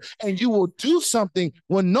wonder, and you will do something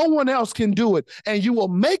when no one else can do it, and you will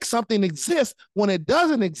make something exist when it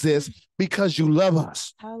doesn't exist because you love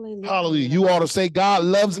us. Hallelujah. Hallelujah. You ought to say, God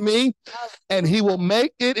loves me, and he will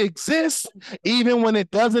make it exist even when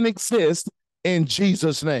it doesn't exist, in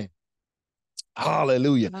Jesus' name.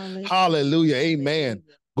 Hallelujah. Hallelujah. Hallelujah. Amen.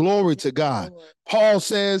 Glory to God. Paul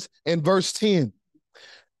says in verse 10,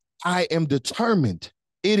 I am determined.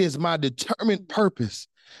 It is my determined purpose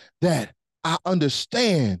that I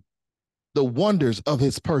understand the wonders of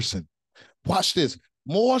his person. Watch this.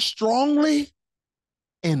 More strongly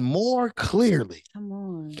and more clearly. Come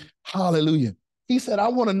on. Hallelujah. He said, I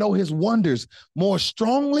want to know his wonders more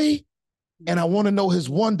strongly, and I want to know his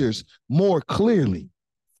wonders more clearly.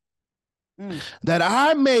 That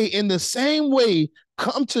I may in the same way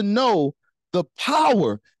come to know the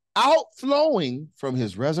power outflowing from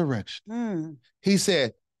his resurrection. He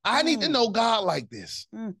said, I need to know God like this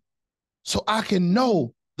so I can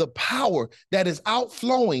know the power that is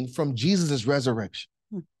outflowing from Jesus' resurrection.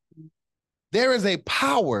 There is a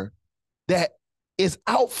power that is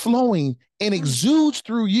outflowing and exudes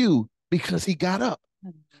through you because he got up.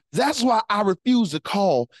 That's why I refuse to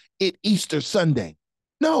call it Easter Sunday.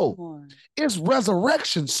 No, it's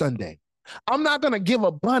Resurrection Sunday. I'm not going to give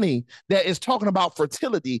a bunny that is talking about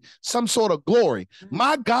fertility some sort of glory.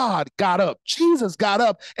 My God got up. Jesus got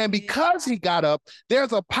up. And because he got up,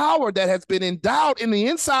 there's a power that has been endowed in the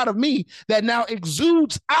inside of me that now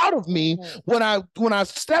exudes out of me when I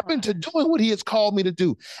step into doing what he has called me to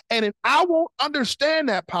do. And I won't understand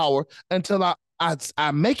that power until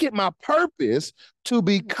I make it my purpose to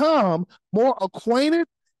become more acquainted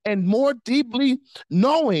and more deeply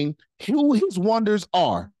knowing who his wonders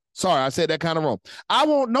are. Sorry, I said that kind of wrong. I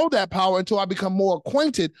won't know that power until I become more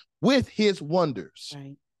acquainted with his wonders.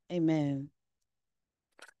 Right. Amen.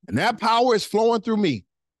 And that power is flowing through me.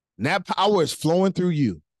 And that power is flowing through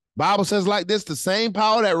you. Bible says like this, the same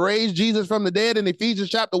power that raised Jesus from the dead in Ephesians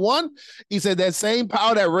chapter 1, he said that same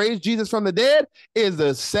power that raised Jesus from the dead is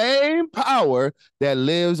the same power that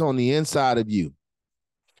lives on the inside of you.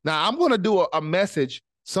 Now, I'm going to do a message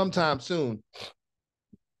sometime soon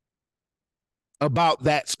about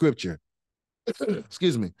that scripture.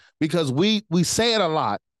 Excuse me, because we say it a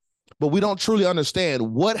lot, but we don't truly understand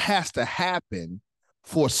what has to happen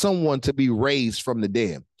for someone to be raised from the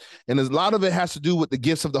dead. And a lot of it has to do with the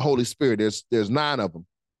gifts of the Holy Spirit. There's 9 of them.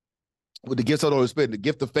 With the gifts of the Holy Spirit, the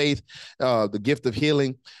gift of faith, the gift of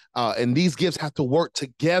healing, and these gifts have to work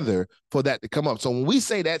together for that to come up. So when we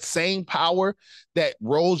say that same power that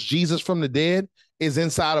rose Jesus from the dead is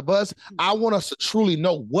inside of us, I want us to truly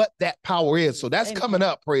know what that power is. So that's coming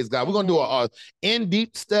up, praise God. We're going to do a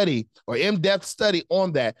in-depth study or in-depth study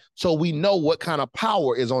on that so we know what kind of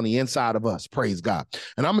power is on the inside of us, praise God.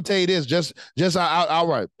 And I'm going to tell you this, just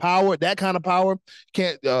outright, power, that kind of power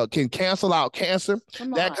can cancel out cancer.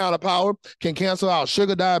 That kind of power can cancel out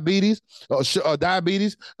sugar diabetes or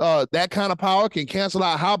diabetes. That kind of power can cancel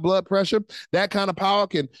out high blood pressure. That kind of power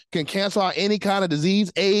can cancel out any kind of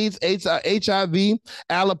disease, AIDS, HIV,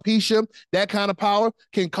 alopecia. That kind of power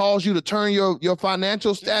can cause you to turn your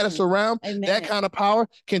financial status around. Amen. That kind of power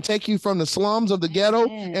can take you from the slums of the ghetto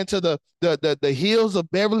into the hills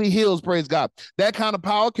of Beverly Hills, praise God. That kind of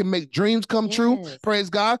power can make dreams come true, praise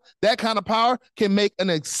God. That kind of power can make an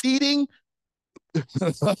exceeding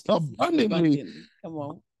abundantly. Come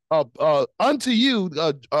on. unto you,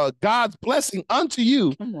 God's blessing unto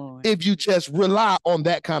you if you just rely on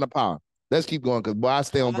that kind of power. Let's keep going because, boy, I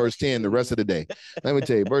stay on verse 10 the rest of the day. Let me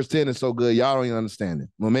tell you, verse 10 is so good. Y'all don't even understand it.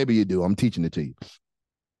 Well, maybe you do. I'm teaching it to you.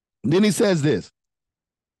 Then he says this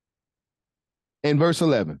in verse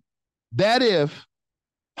 11, that if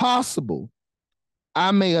possible,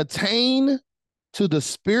 I may attain to the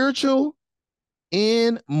spiritual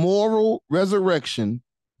and moral resurrection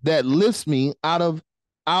that lifts me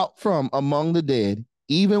out from among the dead,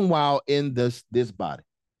 even while in this body.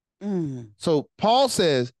 So Paul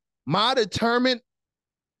says, my determined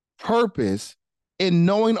purpose in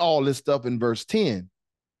knowing all this stuff in verse 10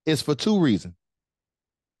 is for two reasons.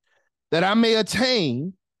 That I may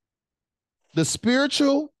attain the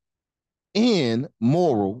spiritual and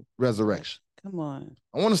moral resurrection. Come on.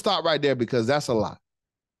 I want to stop right there because that's a lot.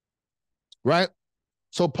 Right?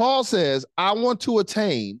 So Paul says, I want to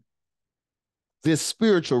attain this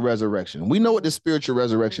spiritual resurrection. We know what the spiritual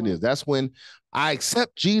resurrection is. That's when I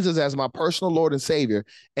accept Jesus as my personal Lord and Savior.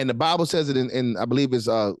 And the Bible says it in I believe it's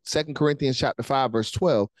 2 Corinthians chapter 5, verse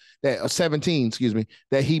 12, that 17, excuse me,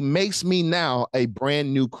 that he makes me now a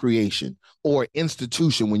brand new creation or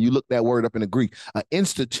institution. When you look that word up in the Greek, an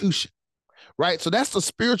institution, right? So that's the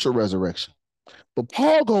spiritual resurrection. But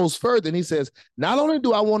Paul goes further and he says, not only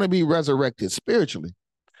do I want to be resurrected spiritually,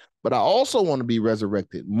 but I also want to be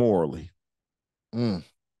resurrected morally. I'm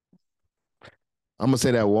going to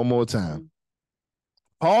say that one more time.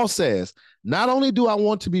 Paul says, not only do I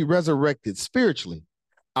want to be resurrected spiritually,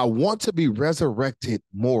 I want to be resurrected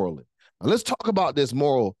morally. Now, let's talk about this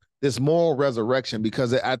moral resurrection,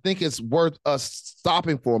 because I think it's worth us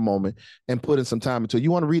stopping for a moment and putting some time into it.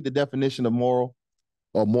 You want to read the definition of moral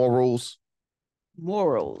or morals?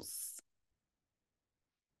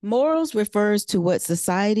 Morals refers to what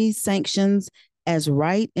society sanctions as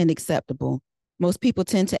right and acceptable. Most people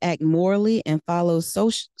tend to act morally and follow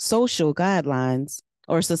social guidelines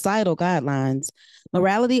or societal guidelines.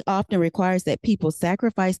 Morality often requires that people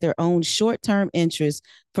sacrifice their own short-term interests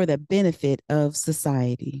for the benefit of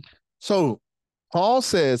society. So Paul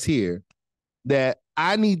says here that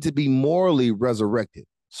I need to be morally resurrected.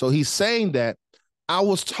 So he's saying that I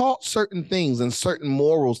was taught certain things and certain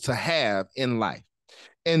morals to have in life.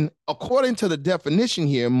 And according to the definition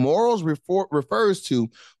here, morals refers to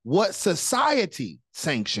what society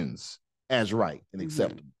sanctions as right and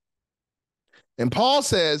acceptable. And Paul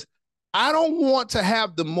says, I don't want to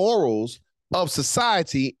have the morals of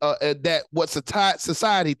society that what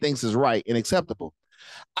society thinks is right and acceptable.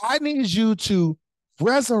 I need you to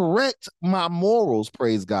resurrect my morals,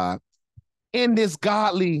 praise God, in this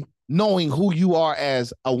godly knowing who you are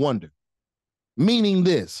as a wonder. Meaning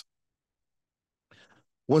this.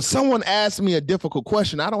 When someone asks me a difficult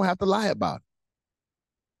question, I don't have to lie about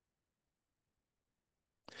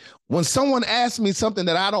it. When someone asks me something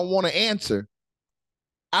that I don't want to answer,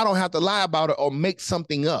 I don't have to lie about it or make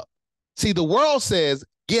something up. See, the world says,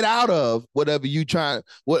 get out of whatever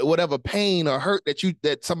whatever pain or hurt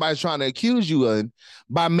that somebody's trying to accuse you of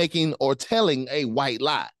by making or telling a white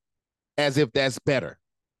lie, as if that's better.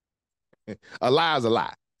 A lie is a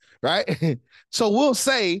lie, right? So we'll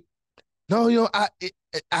say, no,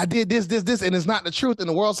 I did this, and it's not the truth. And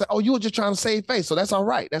the world said, oh, you were just trying to save face. So that's all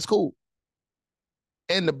right. That's cool.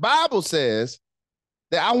 And the Bible says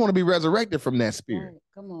that I want to be resurrected from that spirit. Right,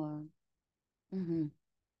 come on. Mm-hmm.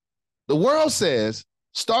 The world says,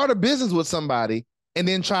 start a business with somebody and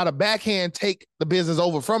then try to backhand take the business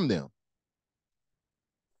over from them.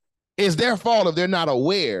 It's their fault if they're not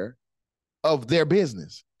aware of their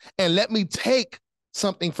business. And let me take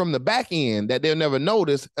something from the back end that they'll never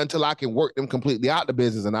notice until I can work them completely out the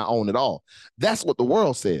business and I own it all. That's what the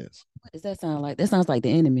world says. What does that sound like? That sounds like the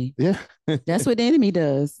enemy. Yeah. That's what the enemy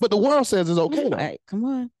does. But the world says it's okay. All right, come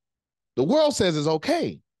on. The world says it's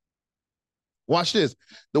okay. Watch this.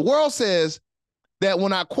 The world says that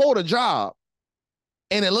when I quote a job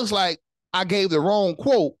and it looks like I gave the wrong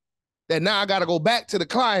quote, that now I got to go back to the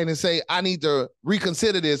client and say, I need to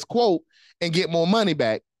reconsider this quote and get more money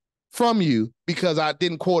back from you because I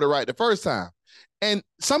didn't quote it right the first time. And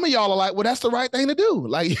some of y'all are like, well, that's the right thing to do.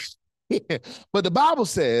 Like, but the Bible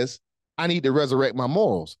says I need to resurrect my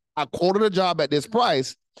morals. I quoted a job at this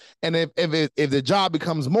price, and if the job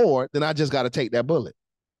becomes more, then I just got to take that bullet.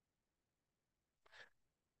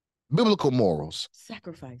 Biblical morals.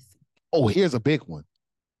 Sacrifice. Oh, here's a big one.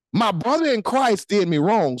 My brother in Christ did me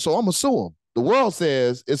wrong, so I'm going to sue him. The world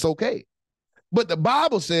says it's okay. But the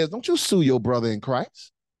Bible says, don't you sue your brother in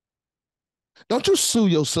Christ. Don't you sue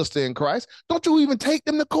your sister in Christ. Don't you even take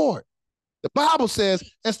them to court. The Bible says,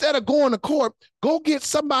 instead of going to court, go get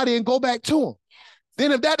somebody and go back to them.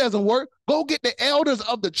 Then if that doesn't work, go get the elders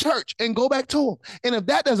of the church and go back to them. And if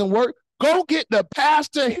that doesn't work, go get the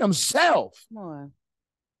pastor himself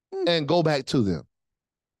and go back to them.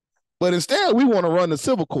 But instead, we want to run the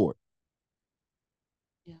civil court.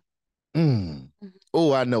 Yeah.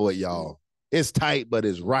 Oh, I know it, y'all. It's tight, but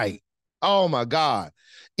it's right. Oh my God.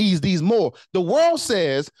 Ease these more. The world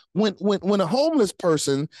says when a homeless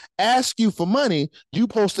person asks you for money, you're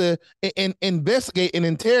supposed to investigate and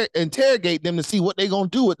interrogate them to see what they're going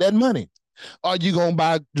to do with that money. Are you going to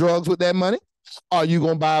buy drugs with that money? Are you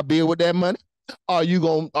going to buy a beer with that money? Are you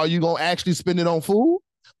going to actually spend it on food?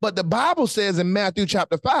 But the Bible says in Matthew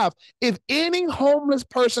chapter 5, if any homeless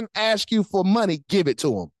person asks you for money, give it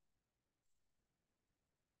to him.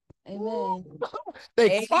 Amen.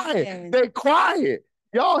 They quiet. They quiet.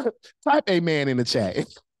 Y'all type amen in the chat.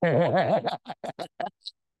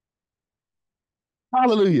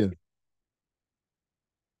 Hallelujah.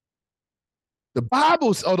 The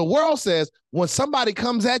Bible or the world says when somebody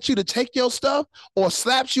comes at you to take your stuff or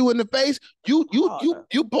slaps you in the face, you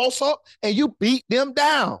boss up and you beat them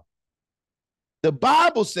down. The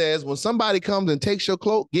Bible says when somebody comes and takes your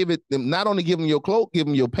cloak, not only give them your cloak, give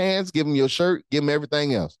them your pants, give them your shirt, give them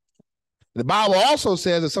everything else. The Bible also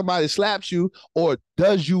says if somebody slaps you or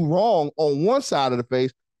does you wrong on one side of the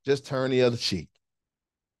face, just turn the other cheek.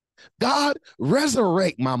 God,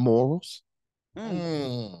 resurrect my morals.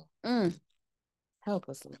 Help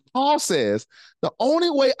us, Lord. Paul says the only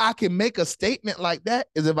way I can make a statement like that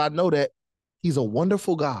is if I know that he's a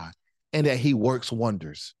wonderful God and that he works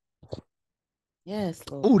wonders. Yes,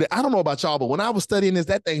 Lord. Ooh, I don't know about y'all, but when I was studying this,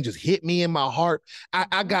 that thing just hit me in my heart.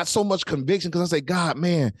 I got so much conviction because I say, God,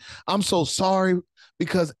 man, I'm so sorry.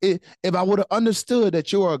 Because if I would have understood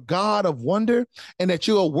that you're a God of wonder and that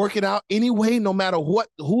you are working out anyway, no matter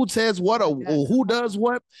who says what or who does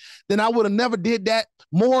what, then I would have never did that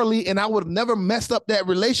morally and I would have never messed up that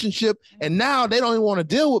relationship. And now they don't even want to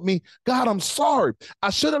deal with me. God, I'm sorry. I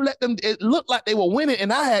should have let them. It looked like they were winning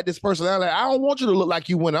and I had this person. I was like, I don't want you to look like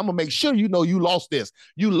you win. I'm going to make sure you know you lost this.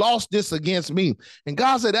 You lost this against me. And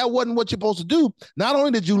God said that wasn't what you're supposed to do. Not only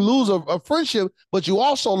did you lose a friendship, but you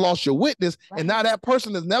also lost your witness. And now that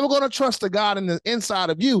person is never going to trust the God in the inside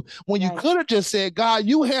of you when you could have just said, God,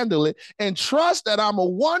 you handle it and trust that I'm a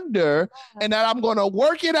wonder and that I'm going to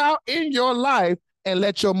work it out in your life and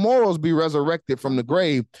let your morals be resurrected from the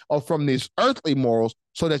grave or from these earthly morals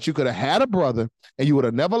so that you could have had a brother and you would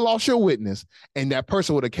have never lost your witness and that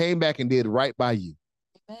person would have came back and did right by you.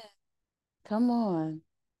 Come on.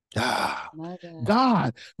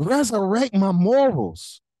 God, resurrect my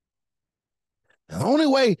morals. The only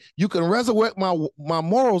way you can resurrect my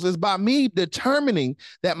morals is by me determining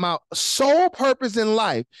that my sole purpose in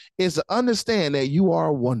life is to understand that you are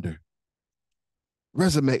a wonder.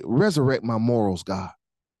 Resurrect my morals, God.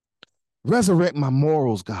 Resurrect my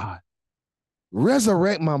morals, God.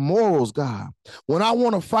 Resurrect my morals, God. When I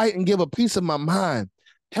want to fight and give a piece of my mind,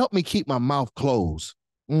 help me keep my mouth closed.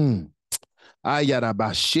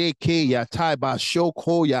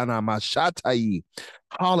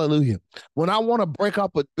 Hallelujah. When I want to break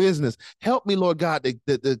up a business, help me, Lord God,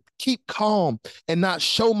 to keep calm and not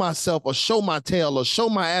show myself or show my tail or show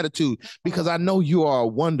my attitude because I know you are a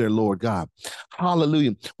wonder, Lord God.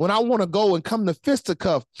 Hallelujah. When I want to go and come to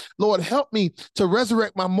fisticuff, Lord, help me to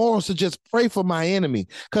resurrect my morals to just pray for my enemy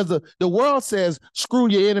because the world says screw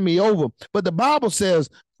your enemy over, but the Bible says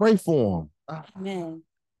pray for him. Amen.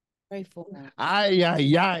 Pray for them.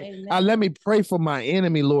 Let me pray for my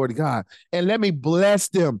enemy, Lord God, and let me bless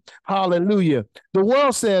them. Hallelujah. The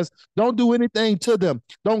world says, don't do anything to them.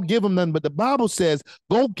 Don't give them none. But the Bible says,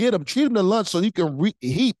 go get them, treat them to lunch so you can reap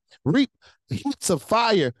heats of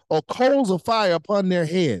fire or coals of fire upon their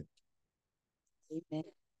head.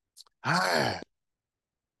 Amen.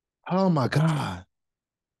 Oh my God.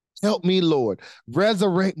 Help me, Lord.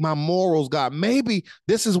 Resurrect my morals, God. Maybe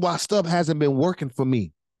this is why stuff hasn't been working for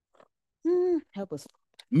me. Help us.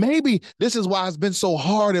 Maybe this is why it's been so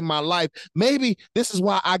hard in my life. Maybe this is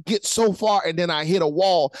why I get so far and then I hit a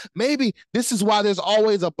wall. Maybe this is why there's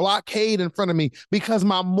always a blockade in front of me because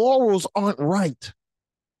my morals aren't right.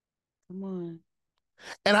 Come on.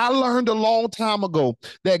 And I learned a long time ago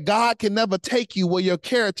that God can never take you where your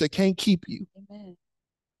character can't keep you. Amen.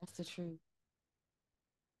 That's the truth.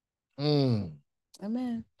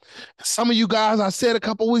 Amen. Some of you guys, I said a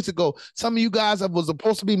couple of weeks ago, some of you guys was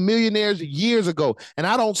supposed to be millionaires years ago. And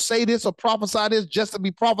I don't say this or prophesy this just to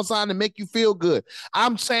be prophesying to make you feel good.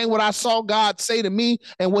 I'm saying what I saw God say to me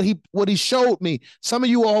and what he showed me. Some of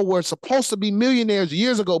you all were supposed to be millionaires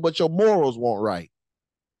years ago, but your morals weren't right.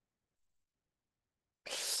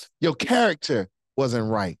 Your character wasn't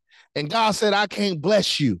right. And God said, I can't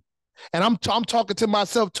bless you. And I'm talking to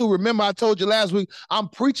myself too. Remember, I told you last week, I'm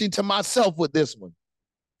preaching to myself with this one.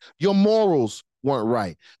 Your morals weren't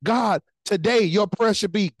right. God, today your prayer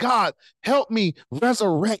should be, God, help me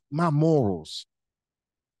resurrect my morals.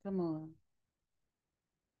 Come on.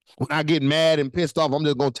 When I get mad and pissed off, I'm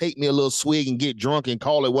just going to take me a little swig and get drunk and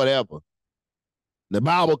call it whatever. The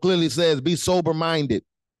Bible clearly says, be sober-minded.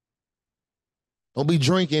 Don't be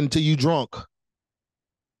drinking until you drunk.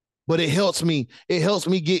 But it helps me. It helps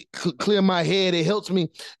me get clear my head. It helps me.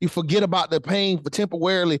 You forget about the pain for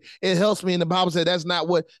temporarily. It helps me. And the Bible said that's not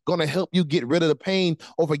what's going to help you get rid of the pain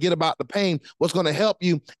or forget about the pain. What's going to help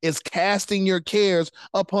you is casting your cares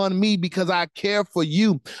upon me because I care for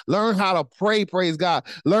you. Learn how to pray, praise God.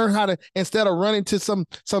 Learn how to, instead of running to some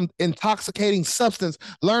intoxicating substance,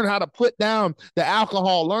 learn how to put down the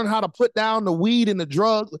alcohol. Learn how to put down the weed and the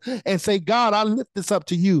drugs and say, God, I lift this up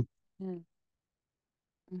to you. Mm.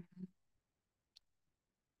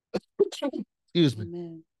 Excuse me.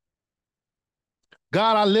 Amen.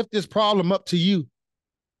 God, I lift this problem up to you.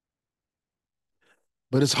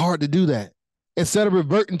 But it's hard to do that. Instead of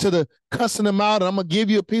reverting to the cussing them out, and I'm going to give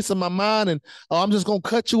you a piece of my mind, and I'm just going to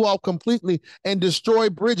cut you off completely and destroy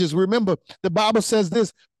bridges. Remember, the Bible says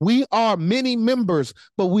this, we are many members,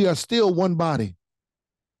 but we are still one body.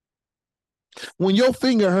 When your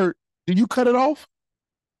finger hurt, do you cut it off?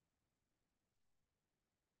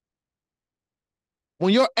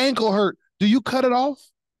 When your ankle hurt, do you cut it off?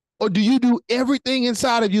 Or do you do everything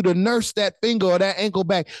inside of you to nurse that finger or that ankle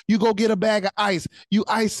back? You go get a bag of ice, you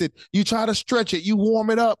ice it, you try to stretch it, you warm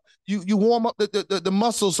it up, you warm up the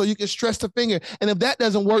muscles so you can stretch the finger. And if that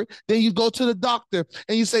doesn't work, then you go to the doctor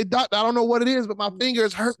and you say, doctor, I don't know what it is, but my finger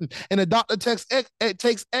is hurting. And the doctor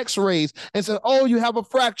takes x-rays and says, oh, you have a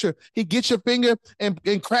fracture. He gets your finger and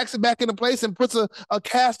cracks it back into place and puts a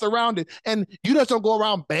cast around it. And you just don't go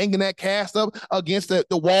around banging that cast up against the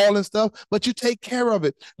wall and stuff, but you take care of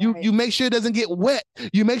it. You make sure it doesn't get wet.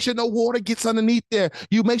 You make sure no water gets underneath there.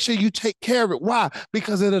 You make sure you take care of it. Why?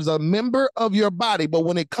 Because it is a member of your body. But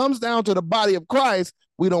when it comes down to the body of Christ,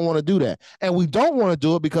 we don't want to do that. And we don't want to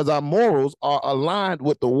do it because our morals are aligned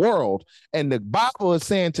with the world. And the Bible is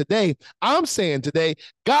saying today, I'm saying today,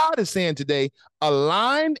 God is saying today,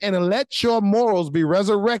 align and let your morals be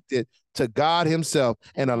resurrected to God himself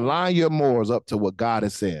and align your morals up to what God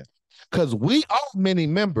has said. Because we are many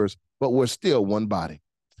members, but we're still one body.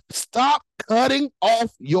 Stop cutting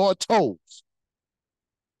off your toes.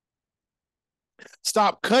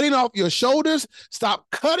 Stop cutting off your shoulders. Stop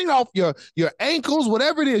cutting off your ankles,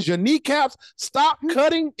 whatever it is, your kneecaps. Stop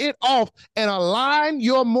cutting it off and align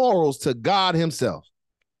your morals to God himself.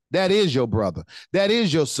 That is your brother. That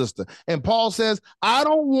is your sister. And Paul says, I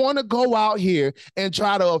don't want to go out here and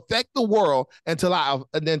try to affect the world until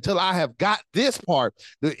I have got this part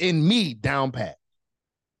in me down pat.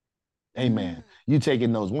 Amen. You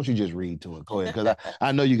taking notes. Won't you just read to it? Go ahead, because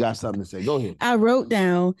I know you got something to say. Go ahead. I wrote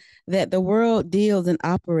down that the world deals and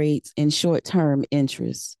operates in short-term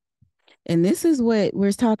interests. And this is what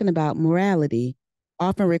we're talking about. Morality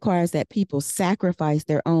often requires that people sacrifice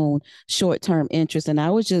their own short-term interests. And I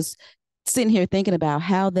was just sitting here thinking about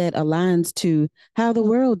how that aligns to how the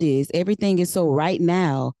world is. Everything is so right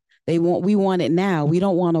now. We want it now. We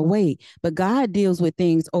don't want to wait. But God deals with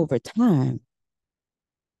things over time.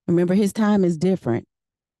 Remember, his time is different.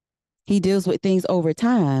 He deals with things over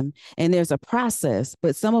time, and there's a process,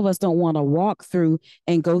 but some of us don't want to walk through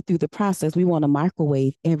and go through the process. We want to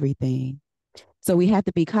microwave everything. So we have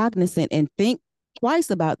to be cognizant and think twice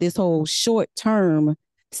about this whole short-term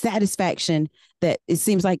satisfaction that it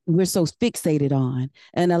seems like we're so fixated on,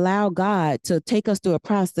 and allow God to take us through a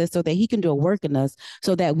process so that he can do a work in us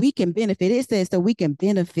so that we can benefit. It says so we can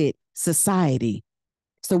benefit society,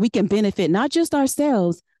 so we can benefit not just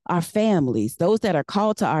ourselves, our families, those that are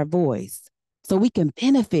called to our voice, so we can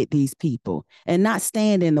benefit these people and not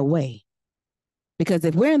stand in the way. Because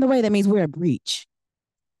if we're in the way, that means we're a breach.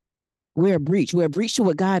 We're a breach. We're a breach to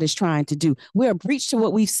what God is trying to do. We're a breach to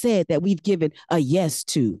what we've said that we've given a yes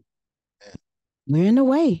to. We're in the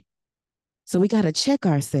way. So we got to check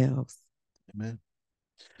ourselves. Amen.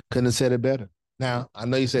 Couldn't have said it better. Now, I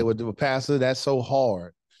know you say, well, Pastor, that's so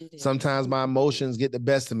hard. Sometimes my emotions get the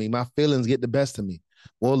best of me. My feelings get the best of me.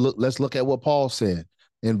 Well, let's look at what Paul said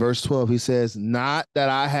in verse 12. He says, not that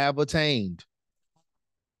I have attained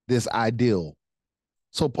this ideal.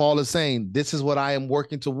 So Paul is saying, this is what I am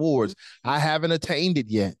working towards. I haven't attained it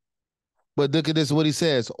yet. But look at this, what he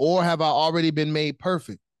says. Or have I already been made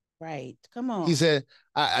perfect? Right. Come on. He said,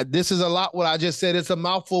 this is a lot what I just said. It's a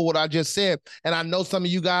mouthful what I just said. And I know some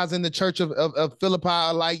of you guys in the church of Philippi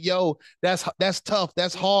are like, yo, that's tough.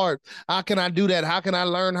 That's hard. How can I do that? How can I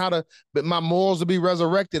learn how to, but my morals will be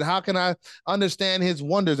resurrected? How can I understand his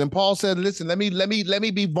wonders? And Paul said, listen, let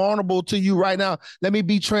me be vulnerable to you right now. Let me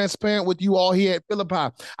be transparent with you all here at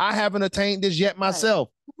Philippi. I haven't attained this yet myself.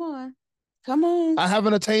 Come on. Come on. I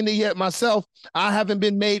haven't attained it yet myself. I haven't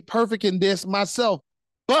been made perfect in this myself.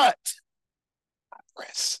 But I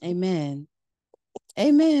press. Amen.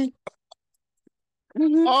 Amen.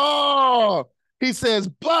 Mm-hmm. Oh, he says,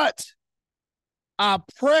 but I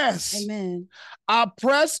press. Amen. I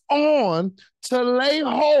press on to lay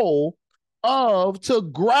hold of, to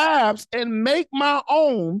grasp and make my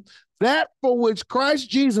own that for which Christ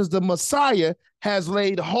Jesus, the Messiah, has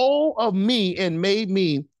laid hold of me and made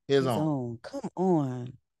me his own. Come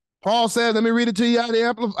on. Paul says, let me read it to you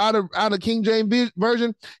out of King James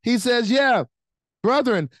Version. He says, yeah,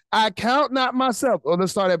 brethren, I count not myself. Or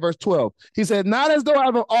let's start at verse 12. He said, not as though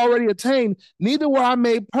I've already attained, neither were I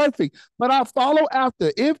made perfect, but I follow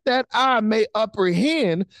after, if that I may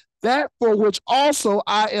apprehend that for which also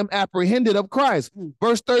I am apprehended of Christ.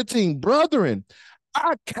 Verse 13, brethren,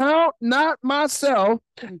 I count not myself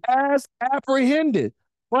as apprehended,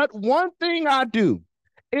 but one thing I do,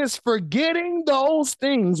 is forgetting those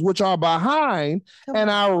things which are behind, and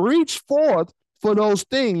I reach forth for those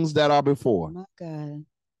things that are before. Oh my God.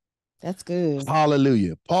 That's good.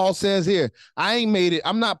 Hallelujah. Paul says here, I ain't made it.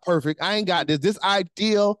 I'm not perfect. I ain't got this. This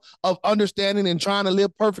ideal of understanding and trying to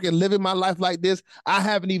live perfect and living my life like this, I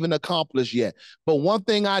haven't even accomplished yet. But one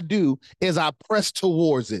thing I do is I press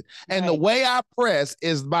towards it. And the way I press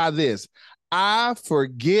is by this. I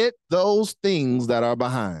forget those things that are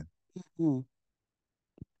behind. Mm-hmm.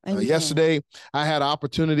 Yesterday, I had an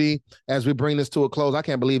opportunity as we bring this to a close. I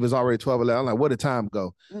can't believe it's already 12:11. I'm like, where did time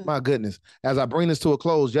go? My goodness. As I bring this to a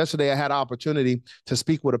close, yesterday I had an opportunity to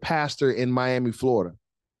speak with a pastor in Miami, Florida.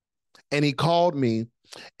 And he called me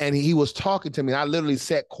and he was talking to me. I literally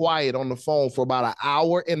sat quiet on the phone for about an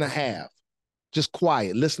hour and a half, just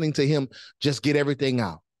quiet, listening to him just get everything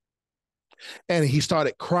out. And he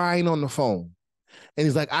started crying on the phone. And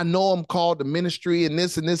he's like, I know I'm called to ministry and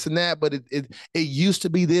this and this and that, but it used to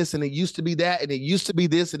be this and it used to be that and it used to be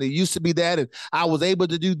this and it used to be that. And I was able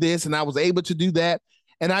to do this and I was able to do that.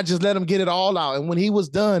 And I just let him get it all out. And when he was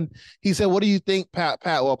done, he said, what do you think, Pat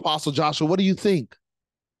or Apostle Joshua? What do you think?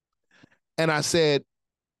 And I said,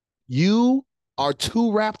 you are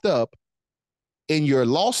too wrapped up in your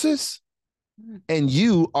losses and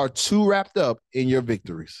you are too wrapped up in your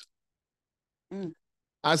victories.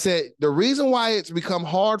 I said, the reason why it's become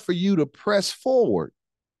hard for you to press forward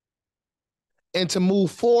and to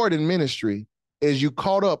move forward in ministry is you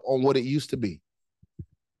caught up on what it used to be.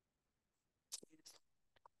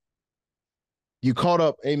 You caught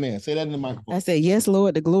up, amen. Say that in the microphone. I said, yes,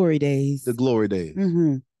 Lord, the glory days. The glory days.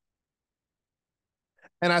 Mm-hmm.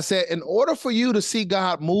 And I said, in order for you to see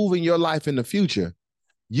God move in your life in the future,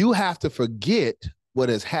 you have to forget what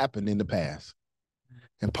has happened in the past.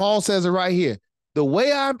 And Paul says it right here. The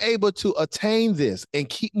way I'm able to attain this and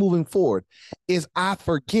keep moving forward is I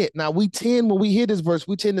forget. Now, when we hear this verse,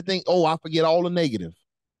 we tend to think, oh, I forget all the negative.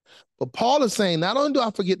 But Paul is saying, not only do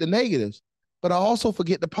I forget the negatives, but I also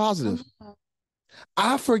forget the positive.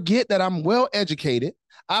 I forget that I'm well educated.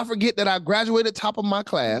 I forget that I graduated top of my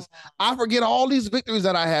class. I forget all these victories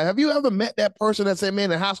that I have. Have you ever met that person that said,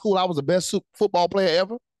 man, in high school, I was the best football player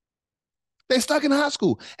ever? They stuck in high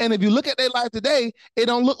school. And if you look at their life today, it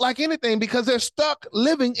don't look like anything because they're stuck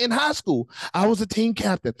living in high school. I was a team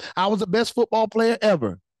captain. I was the best football player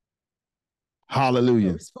ever.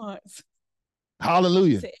 Hallelujah. Response.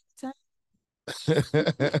 Hallelujah.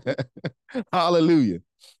 Hallelujah.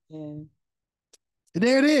 Yeah.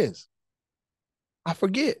 There it is. I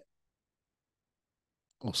forget.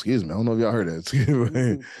 Oh, excuse me. I don't know if y'all heard that. Excuse me.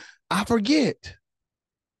 Mm-hmm. I forget.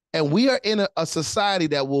 And we are in a society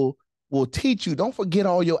that will teach you, don't forget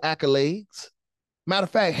all your accolades. Matter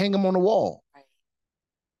of fact, hang them on the wall.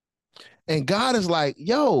 And God is like,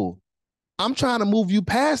 yo, I'm trying to move you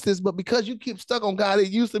past this, but because you keep stuck on God, it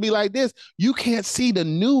used to be like this, you can't see the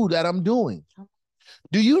new that I'm doing.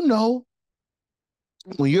 Do you know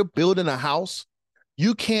when you're building a house,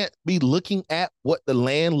 you can't be looking at what the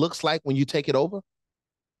land looks like when you take it over?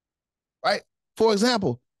 Right? For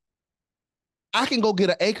example, I can go get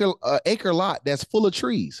an acre lot that's full of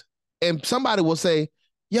trees. And somebody will say,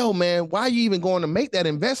 yo, man, why are you even going to make that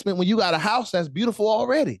investment when you got a house that's beautiful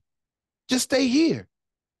already? Just stay here.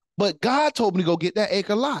 But God told me to go get that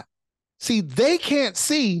acre lot. See, they can't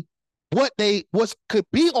see what could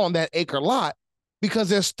be on that acre lot because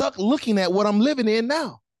they're stuck looking at what I'm living in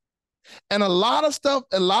now. And a lot of stuff,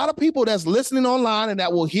 a lot of people that's listening online and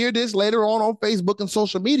that will hear this later on Facebook and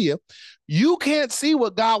social media, you can't see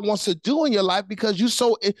what God wants to do in your life because you're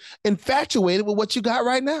so infatuated with what you got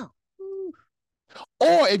right now.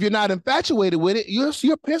 Or if you're not infatuated with it,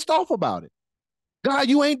 you're pissed off about it. God,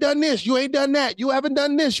 you ain't done this. You ain't done that. You haven't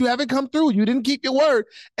done this. You haven't come through. You didn't keep your word.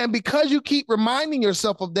 And because you keep reminding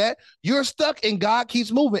yourself of that, you're stuck and God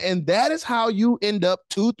keeps moving. And that is how you end up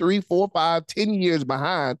 2, 3, 4, 5, 10 years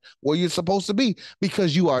behind where you're supposed to be,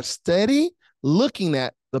 because you are steady looking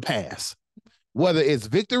at the past, whether it's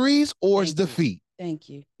victories or it's defeat. Thank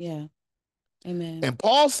you. Yeah. Amen. And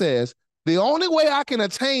Paul says, the only way I can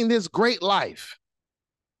attain this great life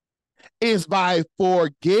is by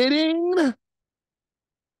forgetting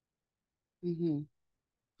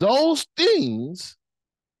those things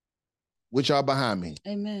which are behind me.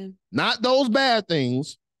 Amen. Not those bad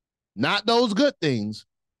things, not those good things.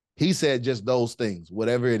 He said just those things,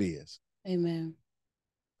 whatever it is. Amen.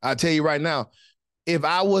 I tell you right now, if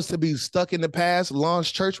I was to be stuck in the past,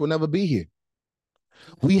 Launch Church will never be here.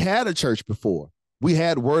 We had a church before. We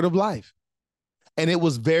had Word of Life, and it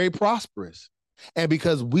was very prosperous. And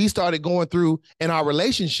because we started going through in our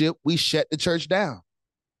relationship, we shut the church down.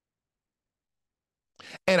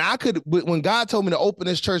 And I could, when God told me to open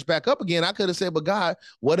this church back up again, I could have said, but God,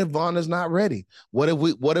 what if Vonda's not ready? What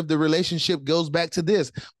if the relationship goes back to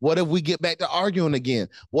this? What if we get back to arguing again?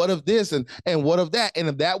 What if this and what if that? And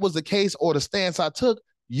if that was the case or the stance I took,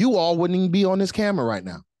 you all wouldn't even be on this camera right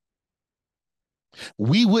now.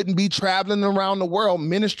 We wouldn't be traveling around the world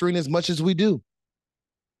ministering as much as we do.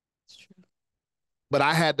 That's true. But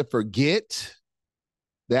I had to forget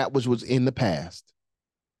that which was in the past.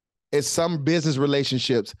 It's some business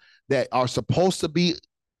relationships that are supposed to be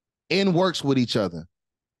in works with each other,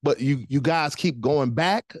 but you guys keep going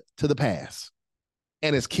back to the past,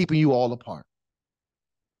 and it's keeping you all apart.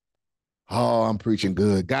 Oh, I'm preaching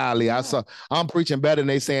good. Golly, I'm preaching better than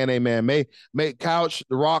they saying amen. May Couch,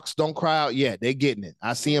 the Rocks don't cry out yet. They getting it.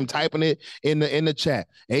 I see them typing it in the chat.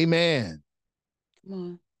 Amen. Come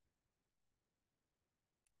on.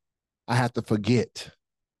 I have to forget.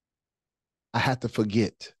 I have to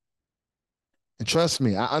forget. And trust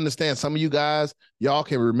me, I understand some of you guys, y'all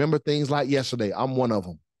can remember things like yesterday. I'm one of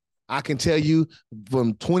them. I can tell you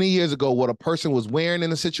from 20 years ago what a person was wearing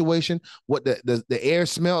in a situation, what the air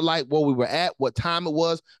smelled like, where we were at, what time it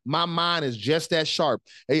was. My mind is just that sharp.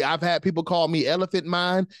 Hey, I've had people call me elephant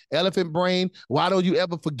mind, elephant brain. Why don't you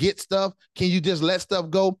ever forget stuff? Can you just let stuff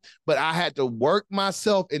go? But I had to work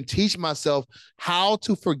myself and teach myself how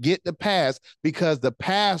to forget the past, because the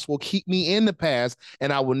past will keep me in the past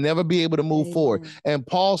and I will never be able to move forward. And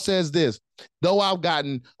Paul says this, though I've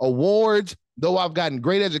gotten awards, though I've gotten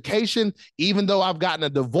great education, even though I've gotten a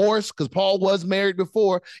divorce, because Paul was married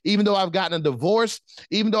before, even though I've gotten a divorce,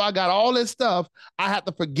 even though I got all this stuff, I have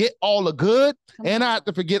to forget all the good and I have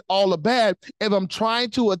to forget all the bad if I'm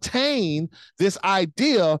trying to attain this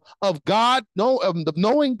idea of God,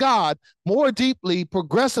 knowing God more deeply,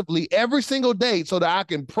 progressively every single day so that I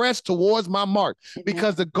can press towards my mark.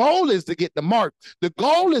 Because the goal is to get the mark. The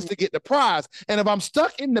goal is to get the prize. And if I'm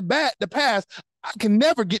stuck in the past, I can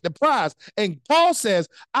never get the prize. And Paul says,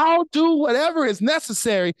 I'll do whatever is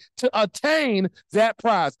necessary to attain that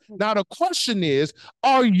prize. Now, the question is,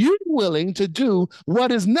 are you willing to do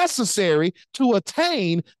what is necessary to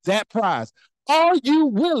attain that prize? Are you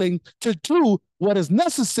willing to do what is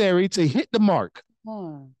necessary to hit the mark?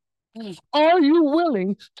 Are you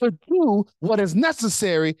willing to do what is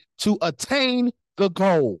necessary to attain the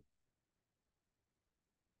goal?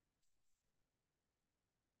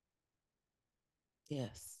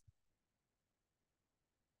 Yes.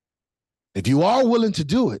 If you are willing to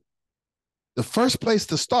do it, the first place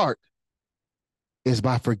to start is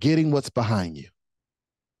by forgetting what's behind you.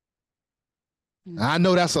 Mm-hmm. I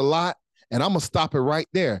know that's a lot, and I'm going to stop it right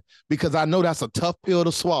there because I know that's a tough pill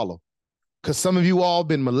to swallow, because some of you all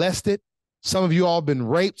been molested. Some of you all been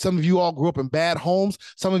raped. Some of you all grew up in bad homes.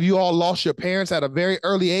 Some of you all lost your parents at a very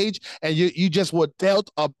early age, and you just were dealt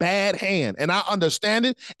a bad hand. And I understand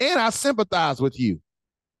it, and I sympathize with you.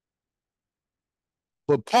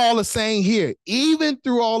 But Paul is saying here, even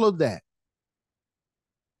through all of that,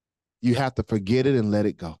 you have to forget it and let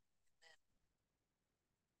it go.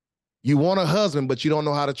 You want a husband, but you don't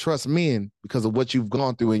know how to trust men because of what you've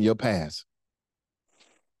gone through in your past.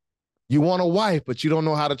 You want a wife, but you don't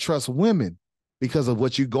know how to trust women because of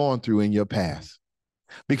what you've gone through in your past,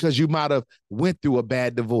 because you might have went through a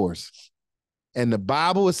bad divorce. And the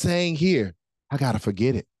Bible is saying here, I got to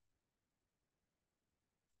forget it.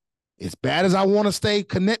 As bad as I want to stay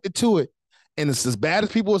connected to it, and it's as bad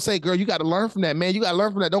as people will say, girl, you got to learn from that, man. You got to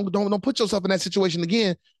learn from that. Don't put yourself in that situation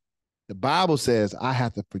again. The Bible says I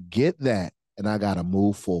have to forget that and I got to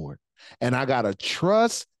move forward. And I got to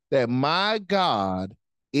trust that my God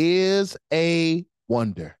is a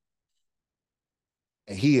wonder.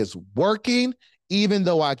 And he is working even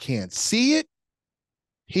though I can't see it.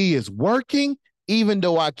 He is working even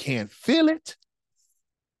though I can't feel it.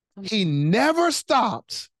 He never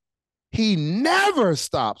stops. He never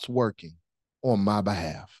stops working on my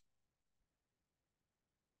behalf.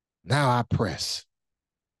 Now I press.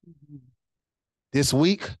 This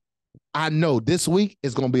week, I know this week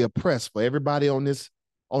is going to be a press for everybody on this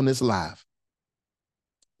live,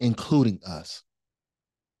 including us.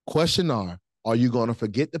 Question are you going to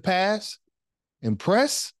forget the past and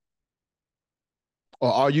press?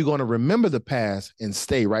 Or are you going to remember the past and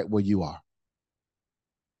stay right where you are?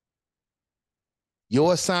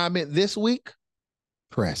 Your assignment this week,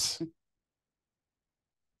 press.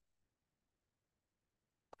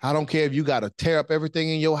 I don't care if you got to tear up everything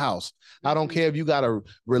in your house. I don't care if you got to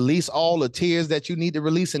release all the tears that you need to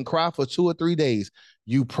release and cry for 2 or 3 days.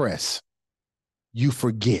 You press. You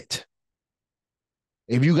forget.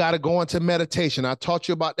 If you got to go into meditation, I taught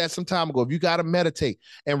you about that some time ago. If you got to meditate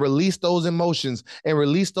and release those emotions and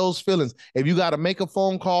release those feelings, if you got to make a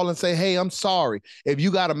phone call and say, hey, I'm sorry. If you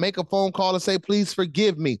got to make a phone call and say, please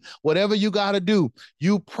forgive me, whatever you got to do,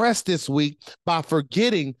 you press this week by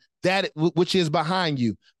forgetting that which is behind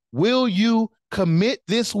you. Will you commit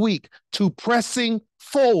this week to pressing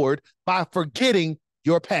forward by forgetting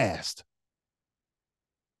your past?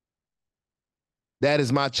 That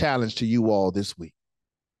is my challenge to you all this week.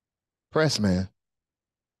 Press, man.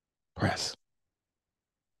 Press.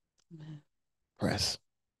 Press.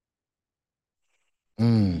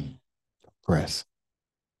 Press.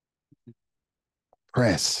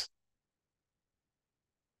 Press.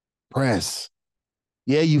 Press.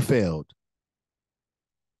 Yeah, you failed,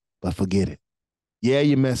 but forget it. Yeah,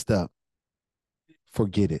 you messed up.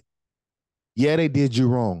 Forget it. Yeah, they did you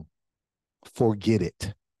wrong. Forget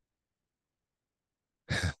it.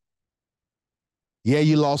 Yeah,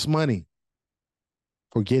 you lost money.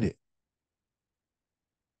 Forget it.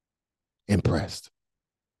 Impressed.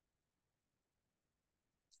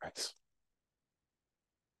 Press.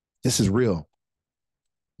 This is real.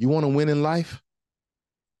 You want to win in life?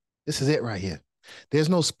 This is it right here. There's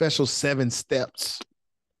no special 7 steps.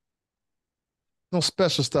 No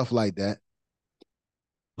special stuff like that.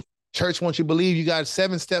 Church wants you to believe you got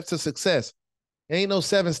 7 steps to success. There ain't no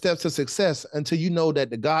 7 steps to success until you know that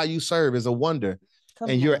the God you serve is a wonder.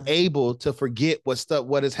 And you're able to forget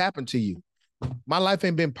what has happened to you. My life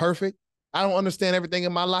ain't been perfect. I don't understand everything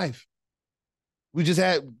in my life. We just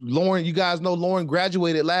had Lauren, you guys know Lauren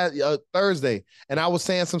graduated last Thursday, and I was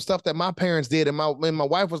saying some stuff that my parents did, and my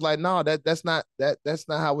wife was like, "No, that's not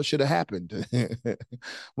how it should have happened."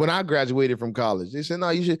 When I graduated from college, they said, "No,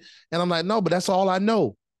 you should," and I'm like, "No, but that's all I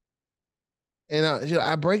know." And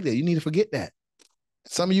I break that. You need to forget that.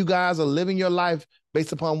 Some of you guys are living your life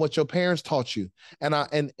based upon what your parents taught you, and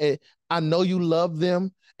I know you love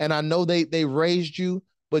them, and I know they raised you,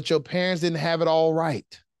 but your parents didn't have it all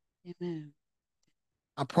right. Amen.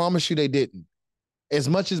 I promise you they didn't. As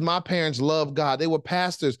much as my parents love God, they were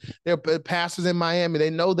pastors. They're pastors in Miami. They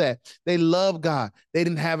know that. They love God. They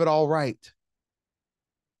didn't have it all right.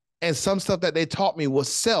 And some stuff that they taught me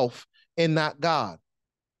was self and not God.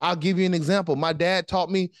 I'll give you an example. My dad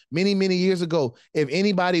taught me many, many years ago, if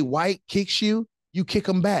anybody white kicks you, you kick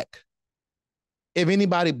them back. If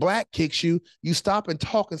anybody black kicks you, you stop and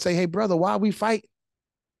talk and say, hey, brother, why are we fighting?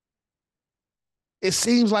 It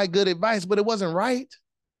seems like good advice, but it wasn't right.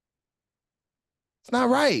 It's not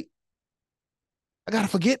right. I got to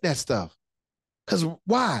forget that stuff. Because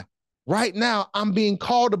why? Right now, I'm being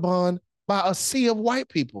called upon by a sea of white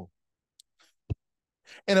people.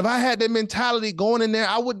 And if I had that mentality going in there,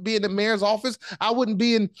 I wouldn't be in the mayor's office. I wouldn't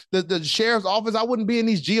be in the sheriff's office. I wouldn't be in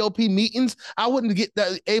these GOP meetings. I wouldn't get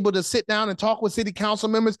able to sit down and talk with city council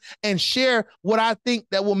members and share what I think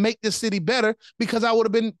that will make this city better, because I would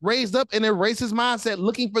have been raised up in a racist mindset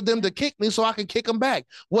looking for them to kick me so I can kick them back,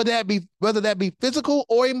 whether that be physical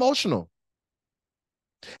or emotional.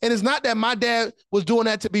 And it's not that my dad was doing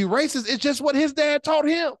that to be racist. It's just what his dad taught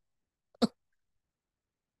him.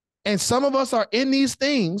 And some of us are in these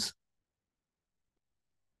things,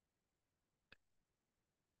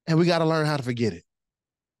 and we got to learn how to forget it.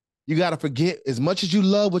 You got to forget as much as you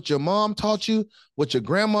love what your mom taught you, what your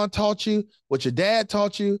grandma taught you, what your dad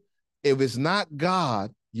taught you. If it's not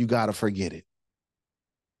God, you got to forget it.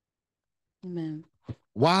 Amen.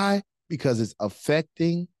 Why? Because it's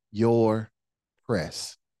affecting your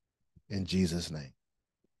press. In Jesus' name.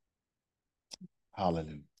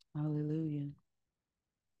 Hallelujah. Hallelujah.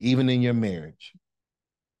 Even in your marriage,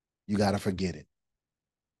 You got to forget it.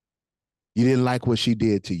 You didn't like what she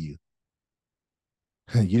did to you.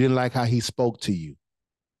 You didn't like how he spoke to you.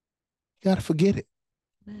 You got to forget it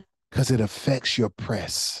because it affects your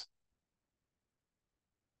press.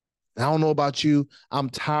 I don't know about you. I'm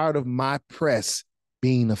tired of my press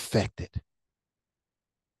being affected.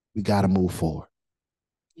 We got to move forward.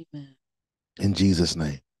 Amen. In Jesus'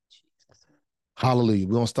 name. Hallelujah.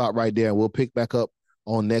 We're going to stop right there. We'll pick back up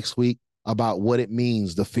on next week about what it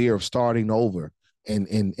means, the fear of starting over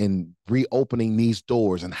and reopening these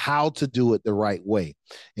doors and how to do it the right way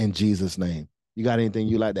in Jesus' name. You got anything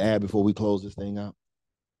you'd like to add before we close this thing out?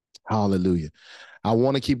 Hallelujah. I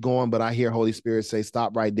want to keep going, but I hear Holy Spirit say,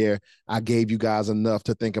 stop right there. I gave you guys enough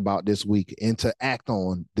to think about this week and to act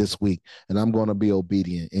on this week. And I'm going to be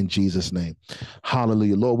obedient in Jesus' name.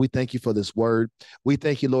 Hallelujah. Lord, we thank you for this word. We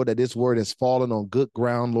thank you, Lord, that this word has fallen on good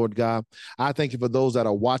ground, Lord God. I thank you for those that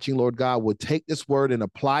are watching, Lord God, will take this word and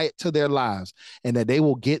apply it to their lives and that they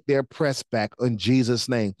will get their press back in Jesus'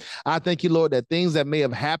 name. I thank you, Lord, that things that may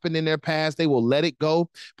have happened in their past, they will let it go,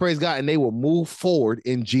 praise God, and they will move forward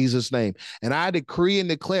in Jesus' name. And I decree and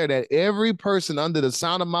declare that every person under the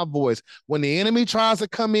sound of my voice, when the enemy tries to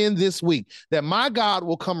come in this week, that my God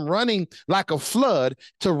will come running like a flood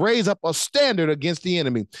to raise up a standard against the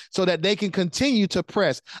enemy so that they can continue to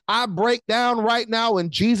press. I break down right now in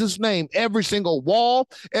Jesus' name every single wall,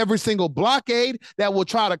 every single blockade that will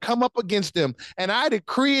try to come up against them. And I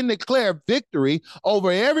decree and declare victory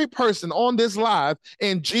over every person on this live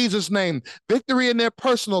in Jesus' name. Victory in their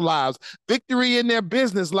personal lives, victory in their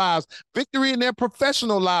business lives, victory in their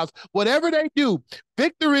professional lives, whatever they do,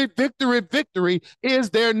 victory, victory, victory is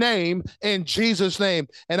their name in Jesus' name.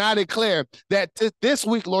 And I declare that this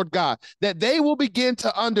week, Lord God, that they will begin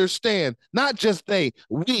to understand, not just they,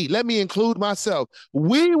 we, let me include myself,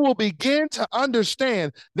 we will begin to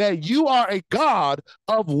understand that you are a God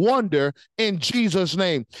of wonder in Jesus'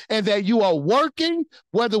 name, and that you are working,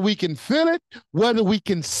 whether we can feel it, whether we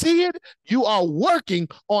can see it, you are working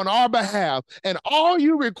on our behalf. And all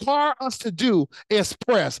you require us to do is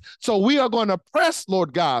press. So we are going to press,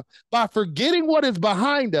 Lord God, by forgetting what is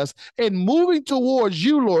behind us and moving towards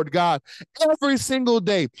you, Lord God, every single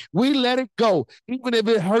day. We let it go, even if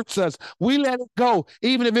it hurts us. We let it go,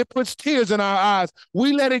 even if it puts tears in our eyes.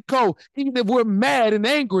 We let it go, even if we're mad and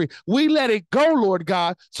angry. We let it go, Lord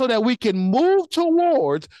God, so that we can move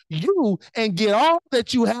towards you and get all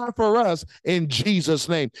that you have for us in Jesus'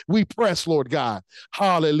 name. We press, Lord God.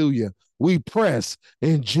 Hallelujah. We press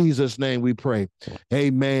in Jesus' name we pray.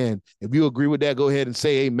 Amen. If you agree with that, go ahead and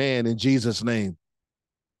say amen in Jesus' name.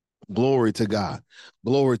 Glory to God.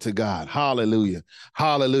 Glory to God. Hallelujah.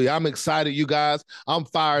 Hallelujah. I'm excited, you guys. I'm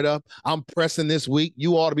fired up. I'm pressing this week.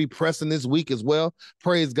 You ought to be pressing this week as well.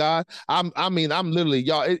 Praise God. I'm literally,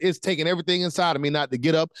 y'all, it's taking everything inside of me not to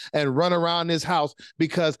get up and run around this house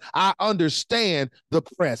because I understand the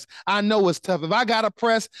press. I know it's tough. If I got to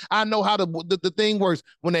press, I know how the thing works.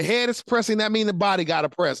 When the head is pressing, that means the body got to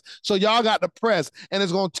press. So y'all got to press, and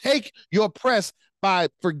it's going to take your press by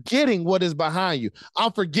forgetting what is behind you.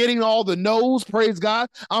 I'm forgetting all the no's, praise God.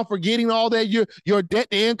 I'm forgetting all that your debt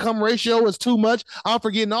to income ratio is too much. I'm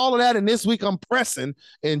forgetting all of that. And this week I'm pressing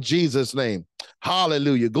in Jesus' name.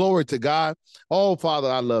 Hallelujah. Glory to God. Oh, Father,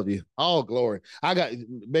 I love you. Oh, glory.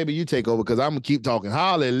 Baby, you take over because I'm going to keep talking.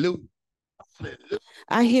 Hallelujah. Hallelujah.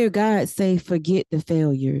 I hear God say, forget the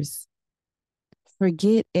failures.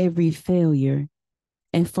 Forget every failure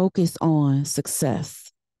and focus on success.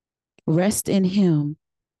 Rest in him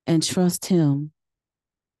and trust him,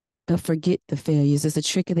 but forget the failures. It's a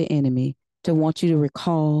trick of the enemy to want you to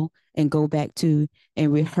recall and go back to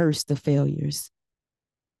and rehearse the failures.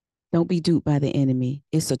 Don't be duped by the enemy.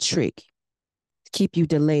 It's a trick to keep you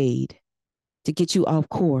delayed, to get you off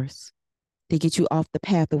course, to get you off the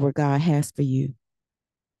path of where God has for you.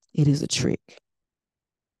 It is a trick.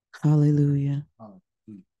 Hallelujah.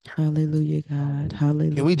 Hallelujah, God.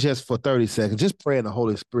 Hallelujah. Can we just for 30 seconds just pray in the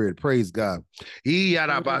Holy Spirit? Praise God.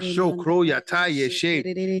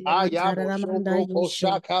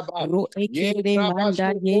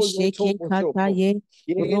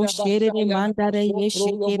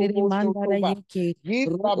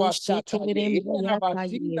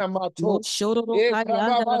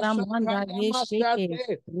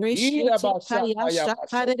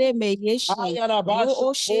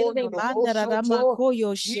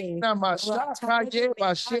 Ina mashaka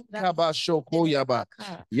yeba sheka bashoko yaba.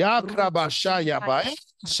 Yakrabasha yaba.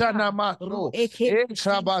 Shana mato.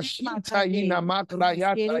 Ekrabashita ina makra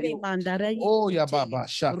yata yo. Oh yababa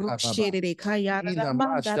shaka baba. Ina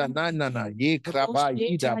masha nanana yekraba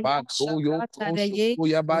ida bakso yo koshoko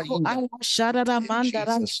yaba ina.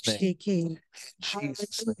 Jesus' name.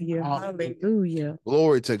 Hallelujah.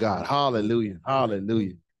 Glory to God. Hallelujah.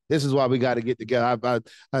 Hallelujah. This is why we got to get together.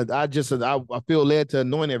 I feel led to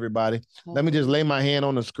anoint everybody. Let me just lay my hand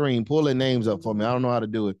on the screen. Pull their names up for me. I don't know how to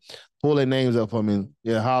do it. Pull their names up for me.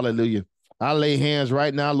 Yeah, hallelujah. I lay hands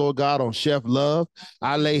right now, Lord God, on Chef Love.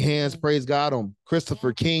 I lay hands, praise God, on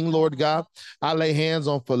Christopher King, Lord God. I lay hands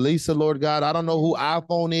on Felisa, Lord God. I don't know who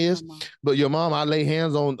iPhone is, but your mom, I lay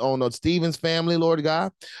hands on Stevens family, Lord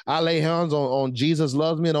God. I lay hands on Jesus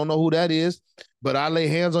Loves Me. I don't know who that is, but I lay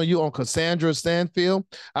hands on you on Cassandra Stanfield.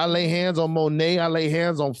 I lay hands on Monet. I lay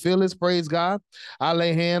hands on Phyllis, praise God. I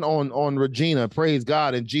lay hand on Regina, praise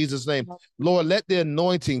God, in Jesus' name. Lord, let the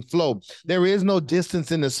anointing flow. There is no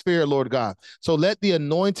distance in the spirit, Lord God. So let the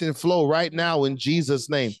anointing flow right now in Jesus'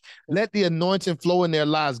 name. Let the anointing flow in their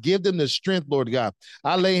lives. Give them the strength, Lord God.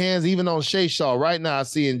 I lay hands even on Shay Shaw right now, I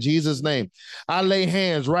see in Jesus' name. I lay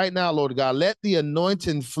hands right now, Lord God. Let the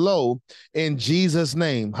anointing flow in Jesus'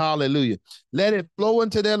 name. Hallelujah. Let it flow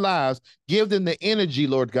into their lives. Give them the energy,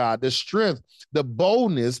 Lord God, the strength, the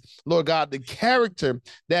boldness, Lord God, the character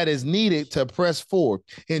that is needed to press forward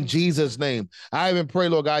in Jesus' name. I even pray,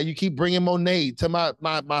 Lord God, you keep bringing Monet to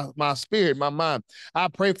my spirit, my mind. I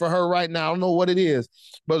pray for her right now. I don't know what it is,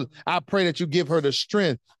 but I pray that you give her the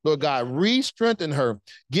strength, Lord God, re-strengthen her.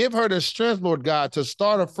 Give her the strength, Lord God, to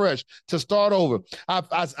start afresh, to start over.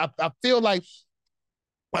 I feel like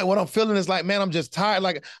what I'm feeling is like, man, I'm just tired.